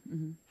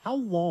 How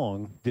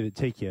long did it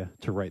take you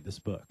to write this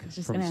book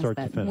from start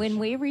to finish? When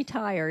we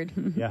retired,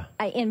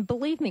 and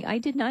believe me, I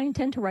did not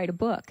intend to write a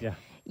book.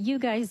 You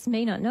guys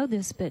may not know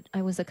this, but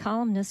I was a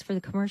columnist for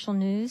the Commercial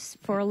News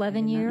for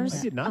 11 years.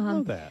 I did not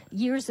know that.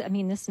 Years, I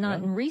mean, this is not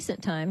in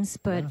recent times,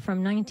 but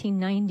from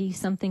 1990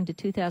 something to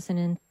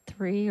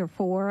 2003 or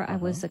 4, I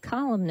was a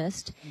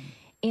columnist.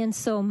 And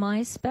so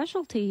my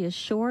specialty is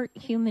short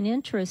human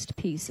interest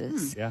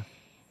pieces.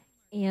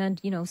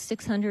 And,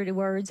 600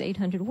 words,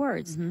 800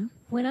 words.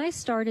 When I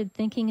started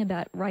thinking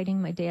about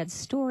writing my dad's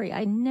story,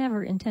 I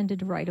never intended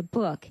to write a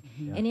book.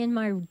 And in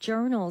my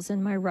journals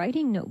and my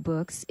writing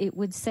notebooks, it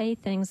would say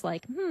things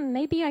like,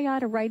 maybe I ought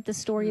to write the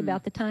story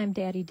about the time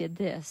Daddy did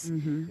this.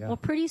 Well,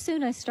 pretty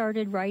soon I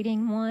started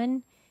writing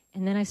one,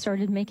 and then I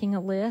started making a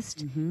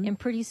list, and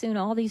pretty soon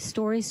all these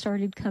stories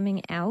started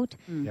coming out.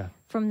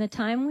 From the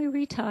time we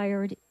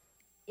retired,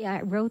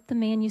 I wrote the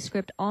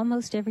manuscript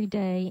almost every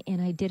day,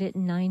 and I did it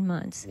in 9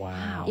 months.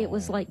 Wow. It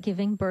was like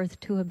giving birth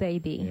to a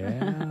baby.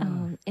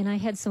 And I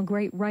had some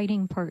great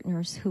writing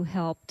partners who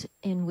helped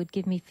and would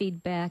give me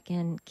feedback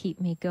and keep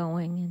me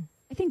going. And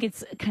I think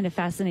it's kind of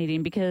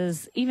fascinating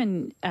because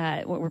even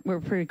we're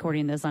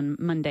pre-recording this on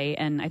Monday,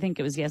 and I think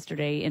it was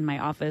yesterday in my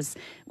office,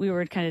 we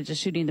were kind of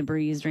just shooting the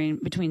breeze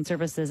between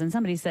services, and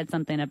somebody said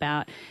something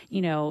about,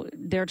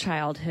 their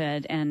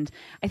childhood. And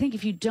I think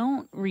if you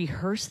don't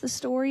rehearse the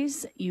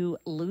stories, you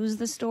lose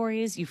the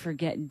stories, you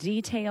forget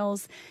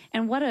details.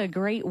 And what a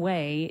great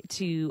way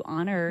to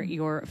honor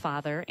your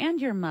father and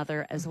your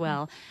mother as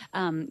well,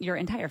 your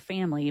entire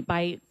family,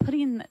 by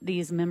putting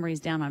these memories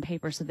down on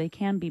paper so they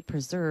can be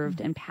preserved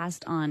and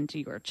passed on to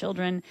your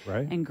children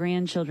and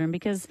grandchildren,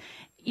 because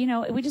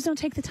we just don't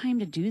take the time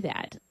to do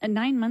that. And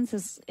 9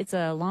 months it's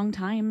a long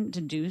time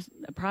to do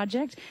a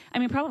project. I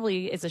mean,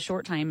 probably it's a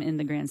short time in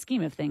the grand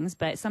scheme of things,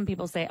 but some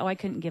people say, I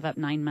couldn't give up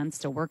 9 months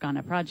to work on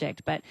a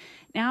project. But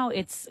now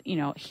it's,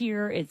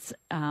 here it's,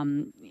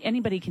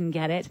 anybody can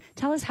get it.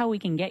 Tell us how we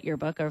can get your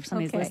book, or if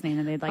somebody's listening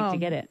and they'd like to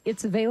get it.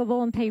 It's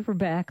available in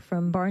paperback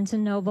from Barnes &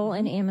 Noble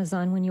and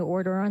Amazon when you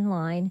order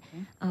online.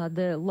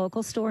 The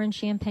local store in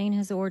Champaign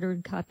has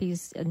ordered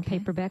copies in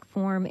paperback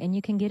form, and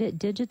you can get it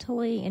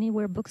digitally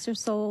anywhere books are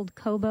sold.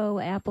 Kobo,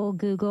 Apple,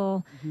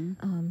 Google.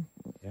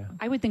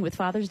 I would think with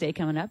Father's Day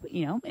coming up,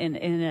 in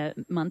a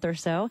month or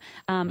so,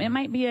 it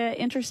might be an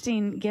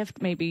interesting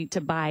gift maybe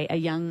to buy a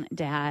young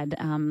dad.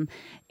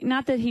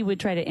 Not that he would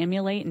try to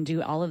emulate and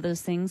do all of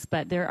those things,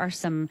 but there are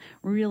some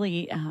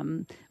really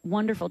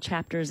wonderful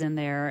chapters in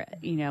there,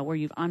 where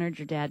you've honored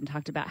your dad and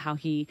talked about how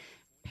he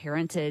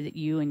parented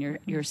you and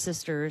your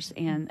sisters,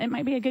 and it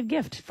might be a good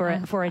gift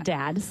for a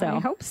dad. So I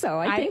hope so.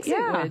 I think it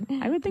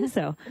would. I would think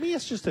so. Let me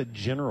ask just a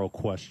general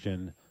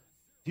question.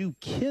 Do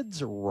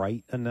kids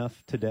write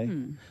enough today?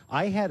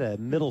 I had a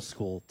middle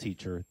school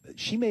teacher.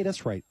 She made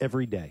us write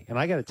every day. And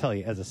I got to tell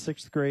you, as a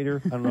sixth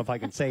grader, I don't know if I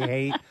can say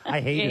hate. I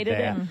hated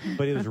that,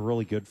 but it was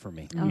really good for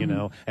me,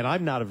 And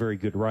I'm not a very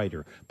good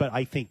writer. But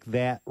I think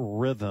that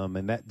rhythm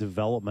and that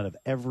development of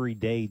every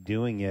day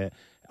doing it,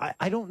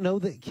 I don't know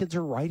that kids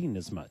are writing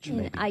as much.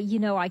 Maybe.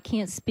 I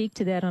can't speak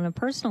to that on a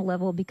personal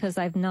level because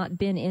I've not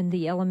been in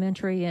the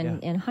elementary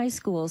and high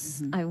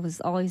schools. I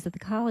was always at the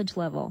college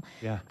level.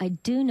 I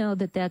do know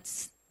that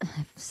that's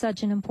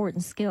such an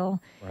important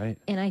skill.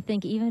 And I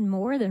think even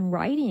more than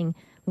writing,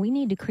 we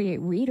need to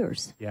create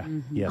readers.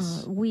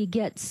 Yes. We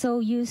get so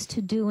used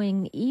to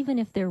doing, even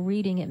if they're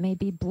reading, it may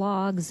be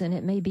blogs and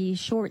it may be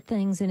short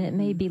things and it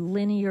may be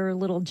linear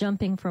little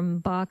jumping from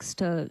box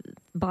to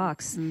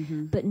box,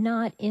 but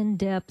not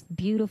in-depth,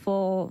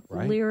 beautiful,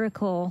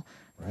 lyrical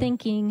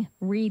thinking,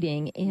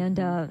 reading, and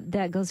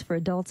that goes for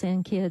adults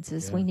and kids,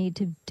 is we need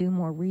to do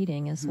more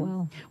reading as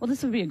well. Well,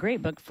 this would be a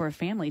great book for a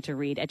family to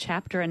read, a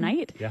chapter a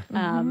night,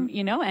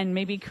 and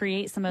maybe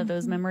create some of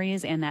those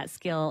memories and that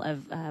skill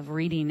of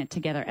reading it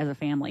together as a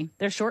family.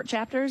 They're short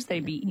chapters.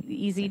 They'd be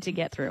easy to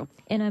get through.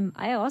 And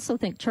I also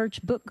think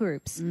church book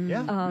groups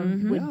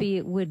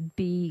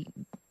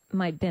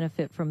might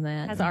benefit from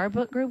that. Has our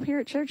book group here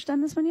at church done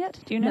this one yet?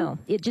 Do you know? No,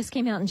 it just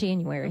came out in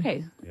January.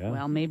 Okay.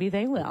 Well, maybe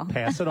they will.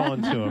 Pass it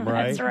on to them,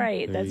 right? That's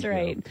right. That's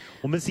right. Go.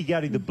 Well, Missy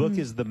Gowdy, the book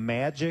is The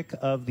Magic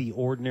of the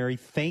Ordinary.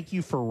 Thank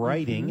you for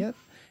writing it,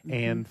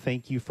 and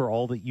thank you for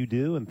all that you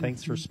do, and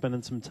thanks for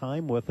spending some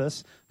time with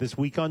us this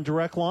week on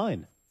Direct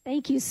Line.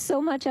 Thank you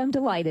so much. I'm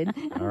delighted.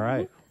 All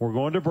right. We're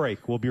going to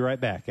break. We'll be right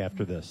back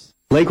after this.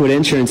 Lakewood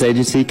Insurance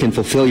Agency can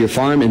fulfill your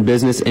farm and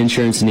business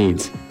insurance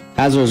needs.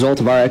 As a result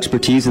of our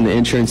expertise in the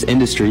insurance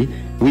industry,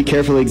 we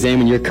carefully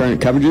examine your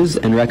current coverages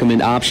and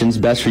recommend options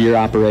best for your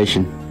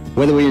operation.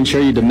 Whether we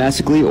insure you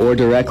domestically or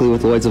directly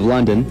with Lloyd's of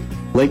London,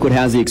 Lakewood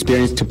has the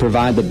experience to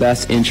provide the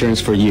best insurance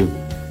for you.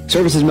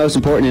 Service is most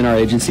important in our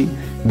agency.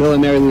 Bill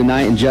and Mary Lou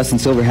Knight and Justin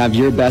Silver have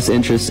your best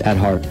interests at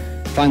heart.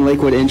 Find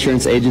Lakewood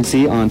Insurance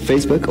Agency on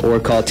Facebook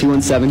or call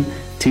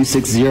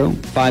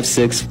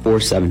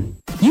 888-260-5647.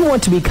 You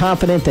want to be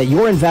confident that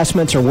your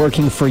investments are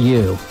working for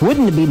you.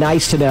 Wouldn't it be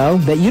nice to know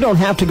that you don't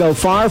have to go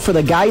far for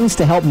the guidance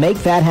to help make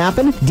that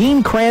happen?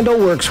 Dean Crandall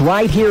works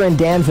right here in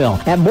Danville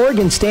at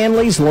Morgan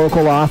Stanley's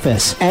local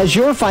office. As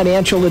your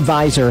financial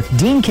advisor,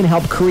 Dean can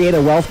help create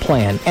a wealth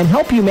plan and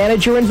help you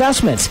manage your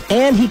investments.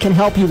 And he can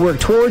help you work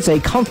towards a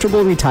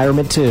comfortable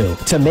retirement too.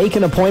 To make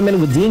an appointment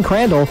with Dean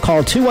Crandall,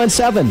 call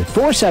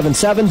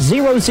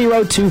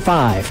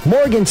 217-477-0025.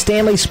 Morgan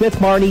Stanley Smith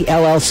Marnie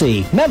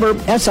LLC. Member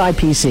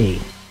SIPC.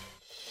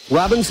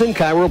 Robinson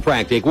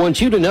Chiropractic wants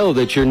you to know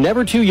that you're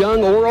never too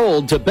young or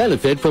old to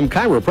benefit from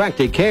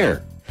chiropractic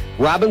care.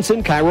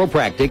 Robinson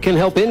Chiropractic can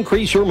help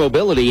increase your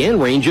mobility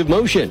and range of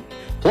motion.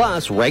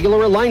 Plus,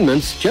 regular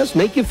alignments just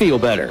make you feel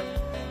better.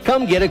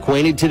 Come get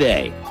acquainted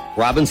today.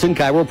 Robinson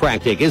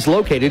Chiropractic is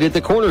located at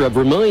the corner of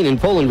Vermilion and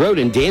Poland Road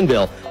in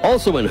Danville,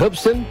 also in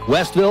Hoopeston,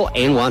 Westville,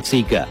 and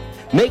Watseka.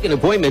 Make an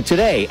appointment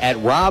today at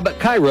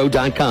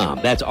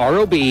robchiro.com. That's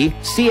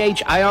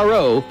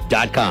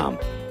ROBCHIRO.com.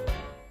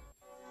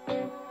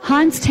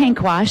 Hans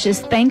Tank Wash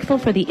is thankful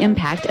for the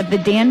impact of the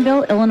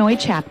Danville, Illinois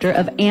chapter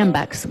of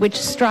AMBUCS, which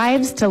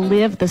strives to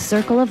live the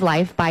circle of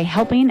life by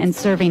helping and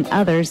serving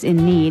others in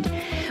need.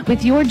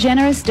 With your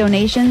generous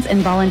donations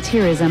and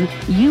volunteerism,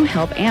 you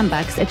help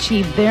AMBUCS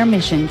achieve their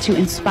mission to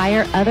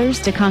inspire others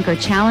to conquer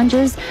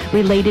challenges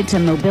related to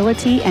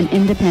mobility and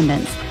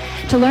independence.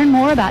 To learn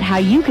more about how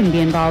you can be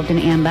involved in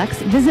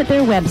AMBUCS, visit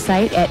their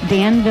website at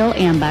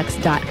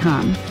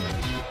danvilleambucs.com.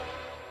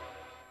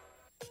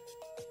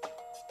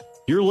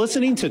 You're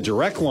listening to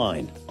Direct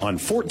Line on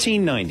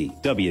 1490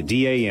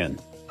 WDAN.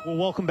 Well,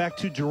 welcome back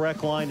to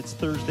Direct Line. It's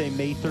Thursday,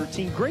 May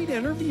 13th. Great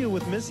interview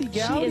with Missy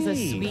Gowdy. She is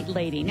a sweet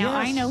lady. Now,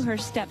 Yes. I know her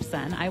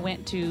stepson. I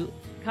went to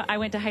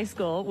high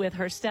school with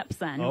her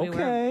stepson. Okay. We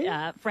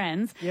were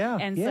friends. Yeah.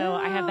 And so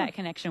I have that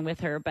connection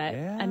with her. But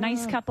a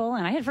nice couple.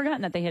 And I had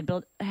forgotten that they had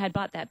bought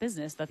that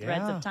business, the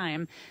Threads of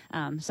Time.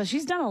 So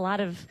she's done a lot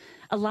of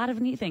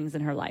neat things in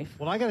her life.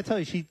 Well, I got to tell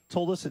you, she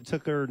told us it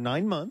took her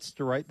 9 months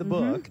to write the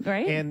book.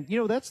 Right. And,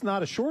 that's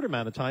not a short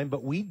amount of time,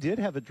 but we did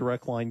have a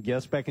Direct Line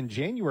guest back in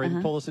January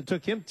that told us it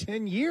took him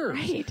 10 years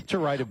to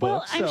write a book.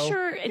 Well, I'm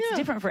sure it's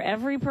different for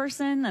every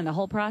person, and the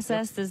whole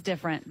process is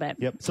different. But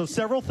So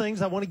several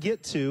things I want to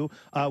get to.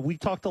 We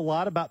talked a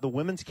lot about the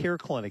Women's Care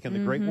Clinic and the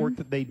great work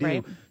that they do.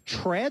 Right.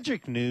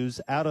 Tragic news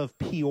out of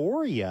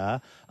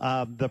Peoria.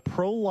 The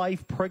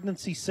Pro-Life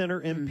Pregnancy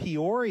Center in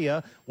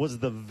Peoria was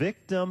the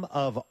victim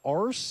of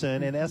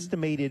arson and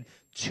estimated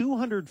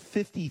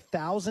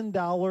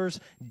 $250,000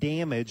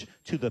 damage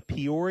to the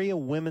Peoria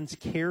Women's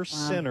Care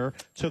Center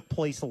took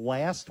place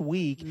last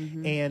week.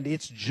 And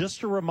it's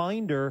just a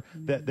reminder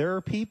that there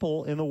are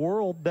people in the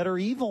world that are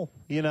evil,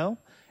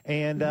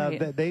 And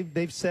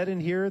they've said in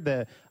here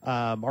that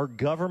our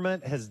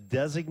government has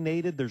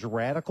designated, there's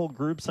radical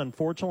groups,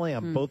 unfortunately,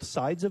 on both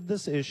sides of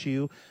this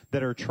issue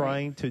that are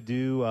trying to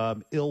do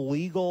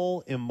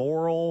illegal,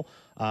 immoral,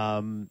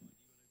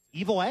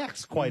 evil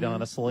acts, quite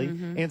honestly.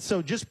 And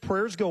so just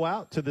prayers go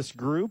out to this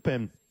group,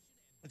 and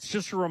it's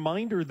just a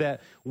reminder that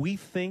we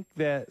think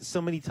that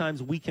so many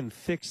times we can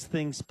fix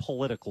things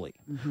politically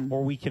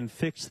or we can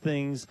fix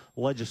things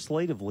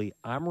legislatively.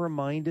 I'm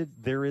reminded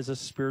there is a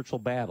spiritual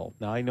battle.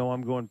 Now, I know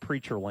I'm going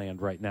preacher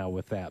land right now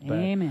with that, but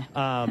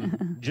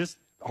Amen. Just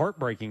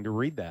heartbreaking to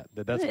read that's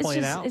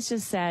playing out. It's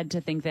just sad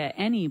to think that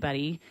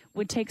anybody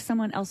would take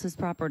someone else's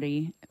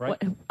property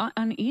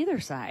on either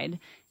side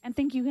and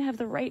think you have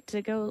the right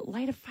to go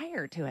light a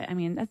fire to it. I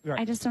mean,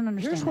 I just don't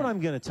understand. Here's what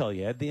I'm going to tell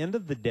you. At the end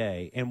of the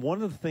day, and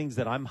one of the things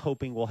that I'm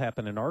hoping will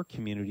happen in our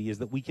community is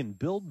that we can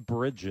build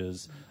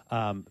bridges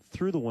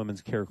through the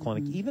Women's Care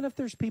Clinic, even if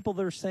there's people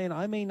that are saying,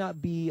 I may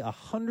not be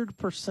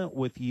 100%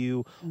 with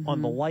you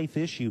on the life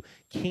issue.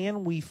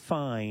 Can we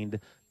find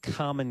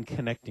common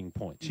connecting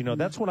points?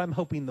 That's what I'm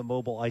hoping the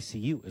mobile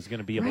ICU is going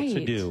to be able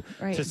to do,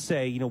 to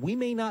say, we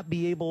may not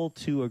be able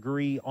to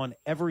agree on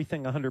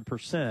everything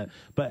 100%,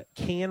 but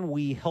can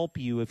we help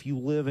you if you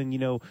live in,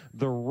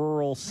 the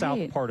rural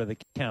south part of the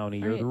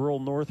county or the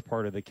rural north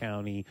part of the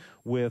county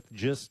with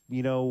just,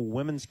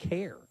 women's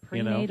care,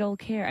 prenatal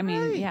care. I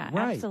mean,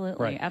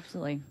 absolutely.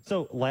 Absolutely.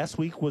 So last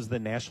week was the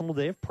National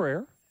Day of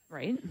Prayer.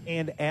 Right.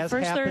 And as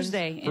First happens,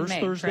 Thursday in first May,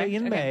 Thursday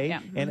in correct? May. Okay,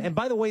 yeah. And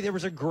by the way, there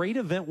was a great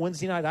event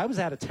Wednesday night. I was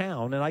out of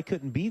town and I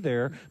couldn't be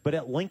there, but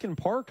at Lincoln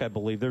Park, I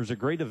believe, there was a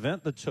great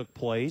event that took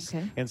place.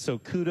 Okay. And so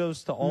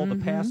kudos to all the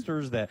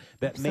pastors that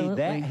made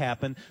that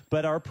happen.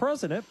 But our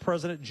President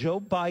Joe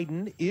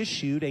Biden,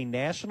 issued a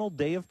National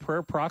Day of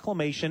Prayer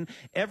proclamation.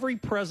 Every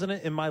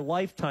president in my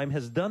lifetime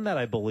has done that,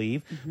 I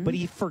believe, but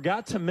he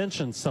forgot to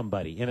mention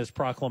somebody in his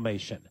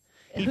proclamation.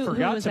 He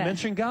forgot to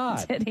mention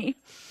God. Did he?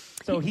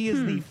 So he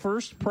is the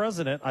first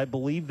president, I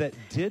believe, that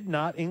did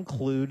not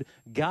include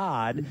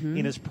God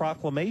in his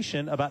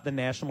proclamation about the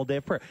National Day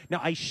of Prayer. Now,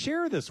 I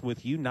share this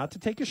with you not to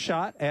take a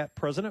shot at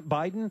President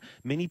Biden.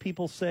 Many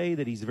people say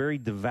that he's very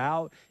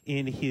devout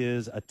in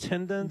his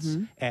attendance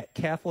at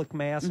Catholic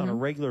Mass on a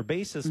regular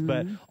basis,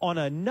 but on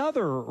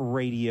another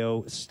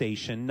radio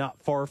station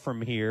not far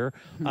from here,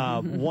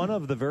 one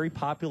of the very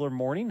popular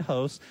morning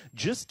hosts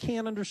just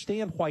can't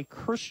understand why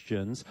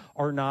Christians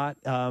are not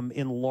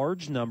in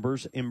large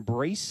numbers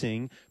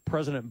embracing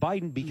President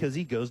Biden because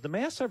he goes to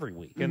Mass every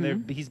week.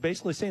 And he's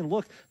basically saying,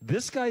 look,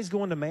 this guy's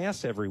going to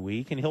Mass every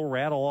week, and he'll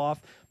rattle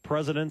off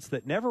presidents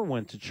that never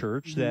went to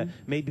church that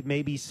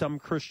maybe some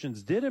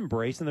Christians did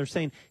embrace, and they're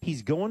saying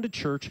he's going to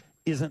church.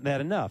 Isn't that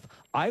enough?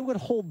 I would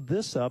hold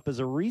this up as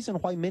a reason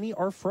why many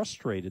are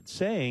frustrated,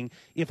 saying,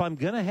 if I'm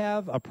going to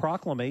have a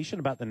proclamation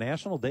about the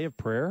National Day of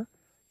Prayer,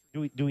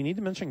 do we need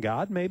to mention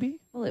God, maybe?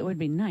 Well, it would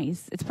be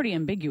nice. It's pretty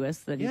ambiguous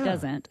that he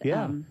doesn't.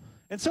 Yeah.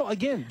 And so,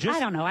 again, I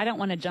don't know. I don't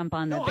want to jump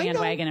on the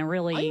bandwagon and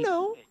really. I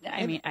know.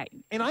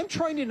 And I'm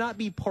trying to not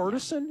be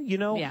partisan.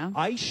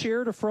 I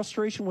shared a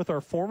frustration with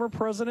our former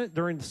president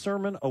during the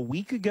sermon a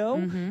week ago,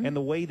 and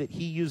the way that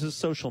he uses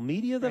social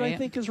media that I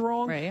think is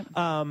wrong. Right.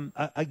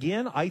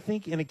 Again, I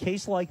think in a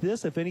case like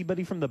this, if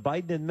anybody from the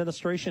Biden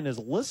administration is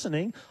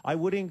listening, I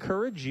would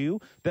encourage you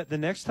that the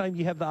next time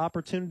you have the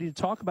opportunity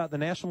to talk about the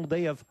National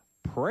Day of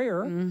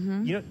Prayer,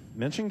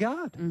 mention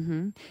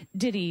God.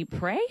 Did he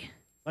pray?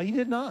 He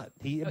did not.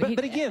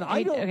 But again,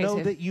 I don't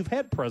know that you've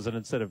had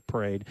presidents that have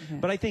prayed.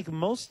 But I think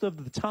most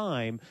of the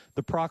time,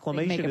 the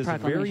proclamation is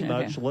very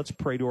much, let's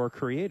pray to our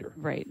Creator.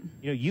 Right.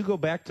 You go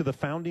back to the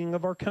founding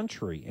of our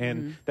country,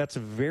 and that's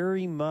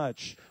very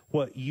much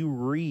what you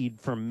read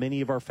from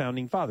many of our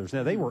founding fathers.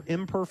 Now, they were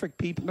imperfect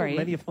people. Right.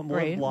 Many of them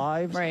lived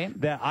lives Right.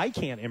 that I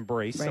can't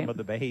embrace some of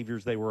the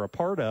behaviors they were a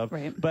part of.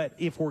 Right. But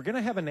if we're going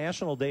to have a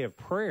National Day of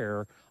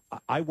Prayer,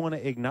 I want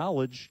to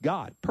acknowledge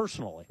God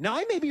personally. Now,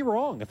 I may be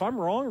wrong. If I'm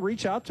wrong,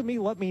 reach out to me.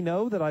 Let me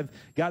know that I've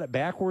got it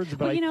backwards.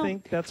 But I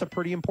think that's a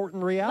pretty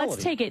important reality.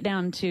 Let's take it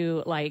down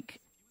to, like,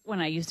 when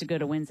I used to go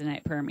to Wednesday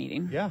night prayer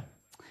meeting. Yeah.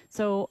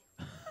 So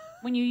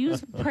when you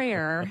use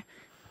prayer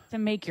to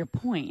make your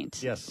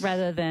point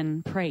rather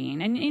than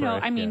praying.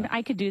 And,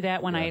 I could do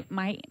that when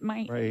my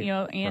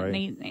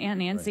Aunt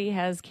Nancy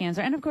has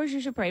cancer. And, of course, you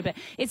should pray. But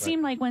it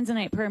seemed like Wednesday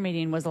night prayer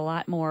meeting was a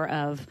lot more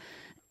of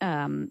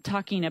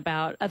talking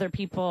about other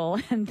people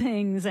and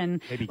things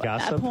and maybe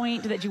gossip. A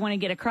point that you want to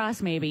get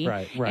across maybe.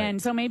 Right. And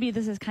so maybe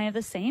this is kind of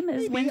the same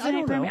as Wednesday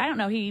night prayer. I don't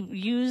know. He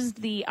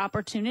used the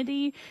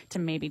opportunity to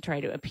maybe try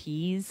to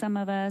appease some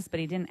of us, but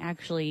he didn't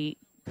actually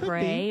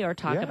pray or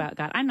talk about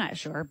God. I'm not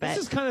sure, but this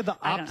is kind of the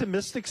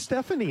optimistic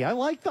Stephanie. I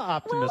like the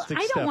optimistic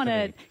I don't want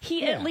to.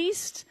 He at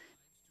least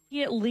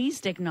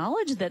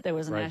acknowledged that there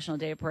was a National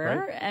Day of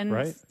Prayer,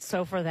 and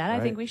so for that,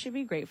 I think we should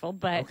be grateful.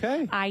 But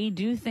I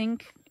do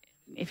think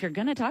if you're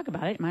going to talk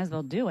about it, you might as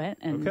well do it.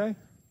 And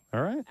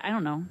All right. I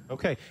don't know.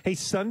 Okay. Hey,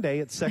 Sunday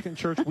at Second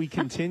Church, we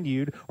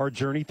continued our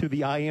journey through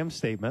the I Am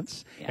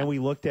statements, and we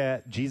looked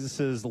at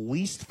Jesus's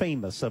least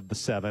famous of the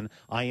 7,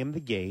 I am the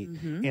gate,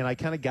 and I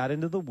kind of got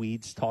into the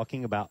weeds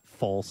talking about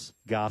false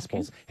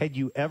gospels. Okay. Had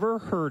you ever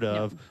heard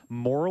of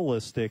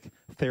moralistic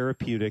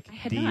therapeutic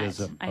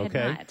deism? I had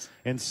not.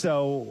 And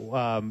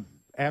so,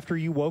 after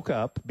you woke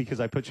up, because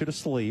I put you to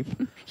sleep.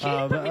 You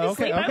didn't put me to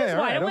sleep. I was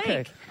wide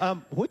awake.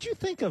 What'd you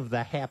think of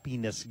the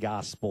happiness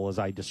gospel as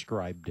I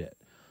described it?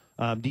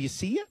 Do you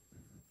see it?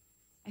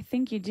 I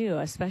think you do,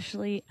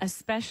 especially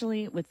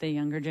with the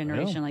younger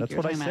generation. Like that's you're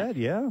what I talking said.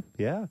 about.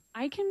 Yeah.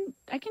 I can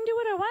do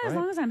what I want as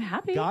long as I'm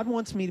happy. God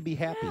wants me to be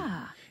happy.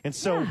 Yeah. And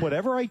so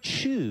whatever I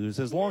choose,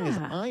 as long as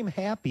I'm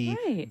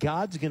happy,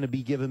 God's going to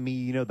be giving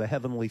me, the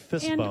heavenly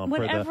fist and bump.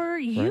 whatever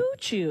you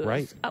choose.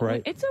 Right.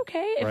 It's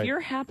okay. If you're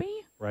happy,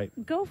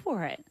 go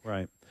for it.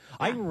 Right.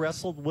 I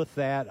wrestled with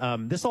that.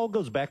 This all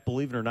goes back,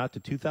 believe it or not, to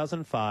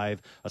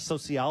 2005. A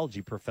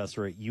sociology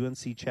professor at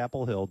UNC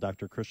Chapel Hill,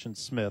 Dr. Christian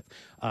Smith,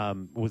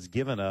 was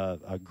given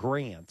a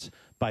grant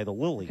by the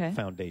Lilly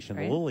Foundation,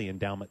 the Lilly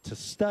Endowment, to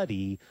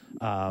study,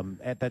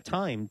 at that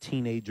time,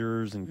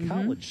 teenagers and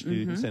college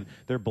students and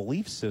their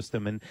belief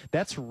system. And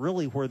that's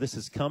really where this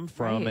has come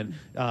from. And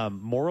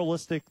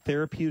moralistic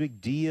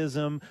therapeutic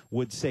deism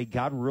would say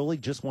God really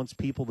just wants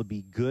people to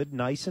be good,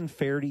 nice, and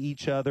fair to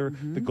each other.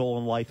 The goal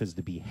in life is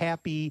to be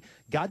happy.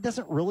 God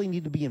doesn't really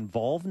need to be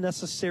involved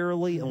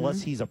necessarily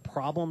unless he's a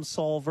problem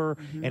solver.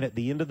 And at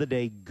the end of the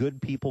day,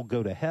 good people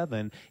go to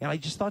heaven. And I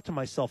just thought to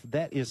myself,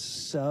 that is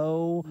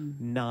so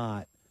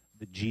not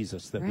the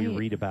Jesus that we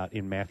read about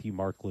in Matthew,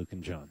 Mark, Luke,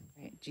 and John.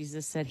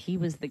 Jesus said he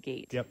was the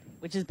gate,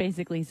 which is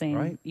basically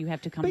saying you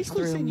have to come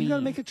basically through saying me. You got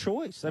to make a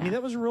choice. I mean,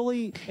 that was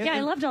really... I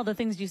loved all the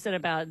things you said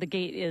about the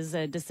gate is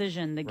a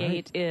decision. The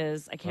gate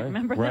is... I can't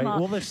remember them all.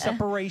 Well, there's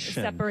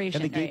separation.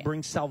 Separation. And the gate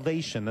brings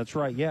salvation. That's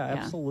right. Yeah,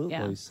 absolutely.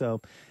 Yeah.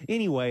 So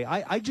anyway,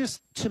 I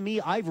just... To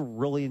me, I've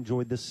really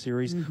enjoyed this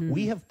series.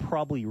 We have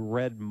probably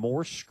read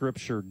more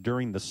scripture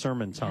during the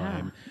sermon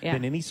time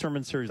than any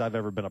sermon series I've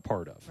ever been a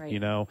part of.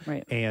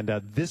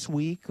 And this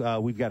week,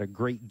 we've got a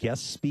great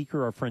guest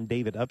speaker, our friend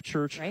David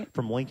Upchurch, Church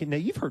from Lincoln. Now,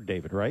 you've heard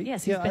David, right?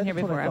 Yes, he's been here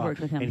before. I worked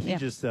with him. And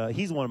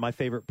he's one of my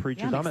favorite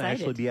preachers. I'm going to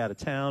actually be out of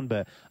town,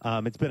 but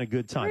it's been a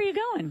good time. Where are you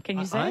going? Can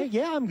you say?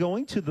 I'm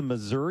going to the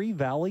Missouri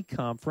Valley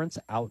Conference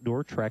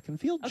Outdoor Track and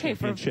Field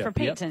Championship. For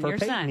Peyton, your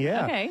son.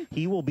 Yeah. Okay.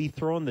 He will be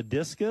throwing the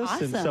discus,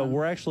 awesome. and so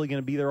we're actually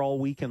going to be there all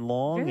weekend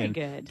long Very and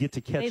good. get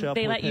to catch up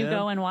They with let you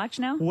go and watch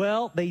now?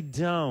 Well, they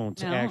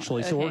don't,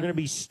 actually. So we're going to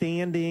be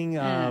standing,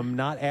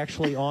 not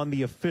actually on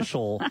the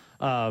official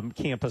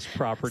campus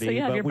property,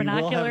 so but we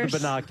will have the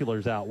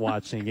binoculars out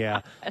watching.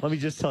 Yeah. Let me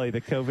just tell you,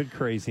 the COVID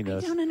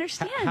craziness. I don't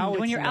understand how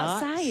when it's you're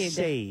not outside.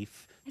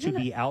 safe to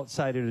be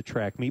outside at a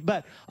track meet,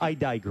 but I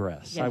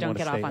digress. Yeah, I don't want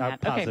to get say off on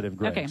that. positive,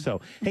 Greg. Okay.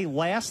 So, hey,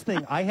 last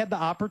thing, I had the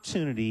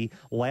opportunity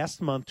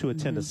last month to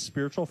attend a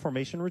spiritual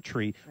formation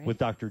retreat with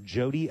Dr.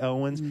 Jody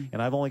Owens,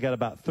 and I've only got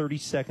about 30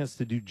 seconds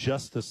to do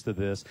justice to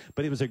this,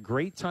 but it was a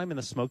great time in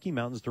the Smoky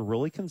Mountains to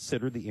really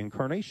consider the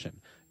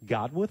incarnation.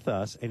 God with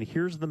us, and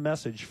here's the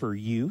message for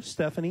you,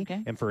 Stephanie,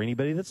 and for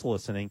anybody that's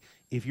listening.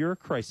 If you're a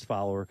Christ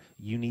follower,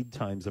 you need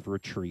times of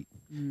retreat.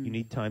 You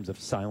need times of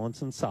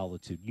silence and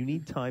solitude. You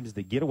need times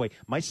to get away.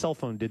 My cell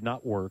phone did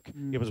not work.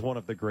 It was one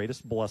of the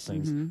greatest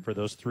blessings for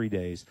those 3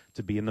 days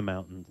to be in the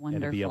mountains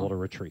and to be able to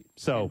retreat.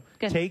 So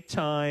take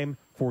time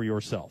for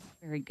yourself.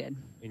 Very good.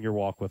 In your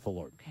walk with the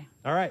Lord. Okay.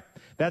 All right.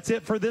 That's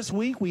it for this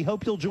week. We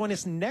hope you'll join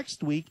us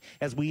next week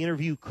as we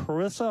interview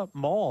Carissa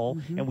Mall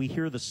and we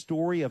hear the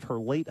story of her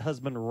late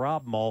husband,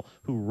 Rob Mall,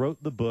 who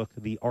wrote the book,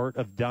 The Art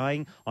of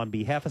Dying. On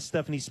behalf of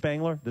Stephanie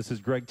Spangler, this is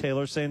Greg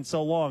Taylor saying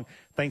so long.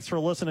 Thanks for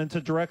listening to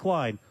Direct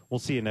Line. We'll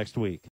see you next week.